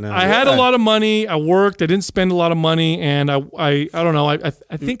is a lot now. I had a lot of money. I worked. I didn't spend a lot of money, and I don't know. I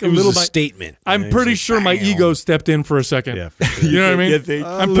think it was a statement. I'm pretty sure my ego stepped in for a second. Yeah, for sure. You know what I mean?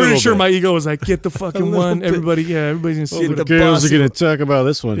 I'm pretty sure my ego was like, get the fucking one. Everybody's gonna see The what girls are going to talk about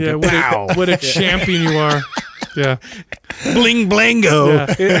this one. yeah, what a champion you are. Yeah, Bling blango.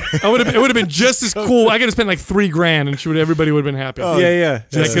 yeah. It would have been just as cool. I could have spent like $3,000, and everybody would have been happy. Yeah.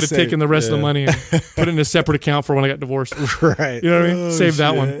 I could have taken the rest of the money and put it in a separate account for when I got divorced. Right. You know what I mean? Save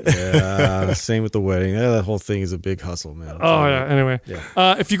that one. Yeah. Same with the wedding. That whole thing is a big hustle, man. Oh, yeah. Anyway,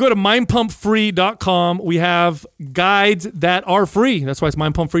 if you go to mindpumpfree.com, we have guides that are free. That's why it's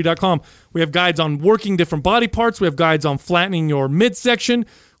mindpumpfree.com. We have guides on working different body parts. We have guides on flattening your midsection.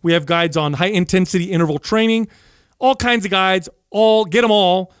 We have guides on high-intensity interval training. All kinds of guides. Get them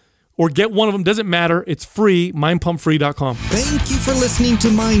all, or get one of them. Doesn't matter. It's free. mindpumpfree.com. Thank you for listening to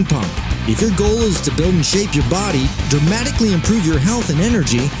Mind Pump. If your goal is to build and shape your body, dramatically improve your health and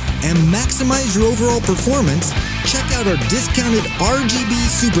energy, and maximize your overall performance, check out our discounted RGB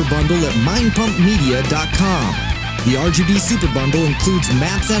Super Bundle at mindpumpmedia.com. The RGB Super Bundle includes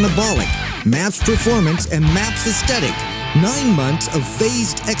MAPS Anabolic, MAPS Performance, and MAPS Aesthetic. 9 months of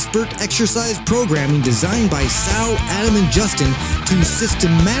phased expert exercise programming designed by Sal, Adam, and Justin to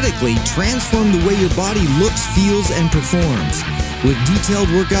systematically transform the way your body looks, feels, and performs. With detailed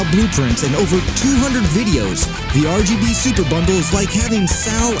workout blueprints and over 200 videos, the RGB Super Bundle is like having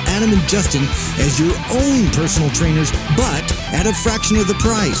Sal, Adam, and Justin as your own personal trainers, but at a fraction of the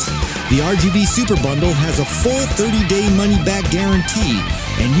price. The RGB Super Bundle has a full 30-day money-back guarantee,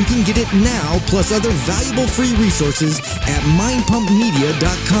 and you can get it now plus other valuable free resources at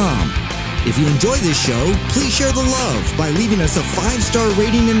mindpumpmedia.com. If you enjoy this show, please share the love by leaving us a 5-star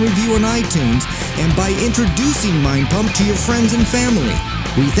rating and review on iTunes and by introducing Mind Pump to your friends and family.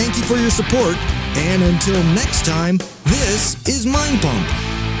 We thank you for your support, and until next time, this is Mind Pump.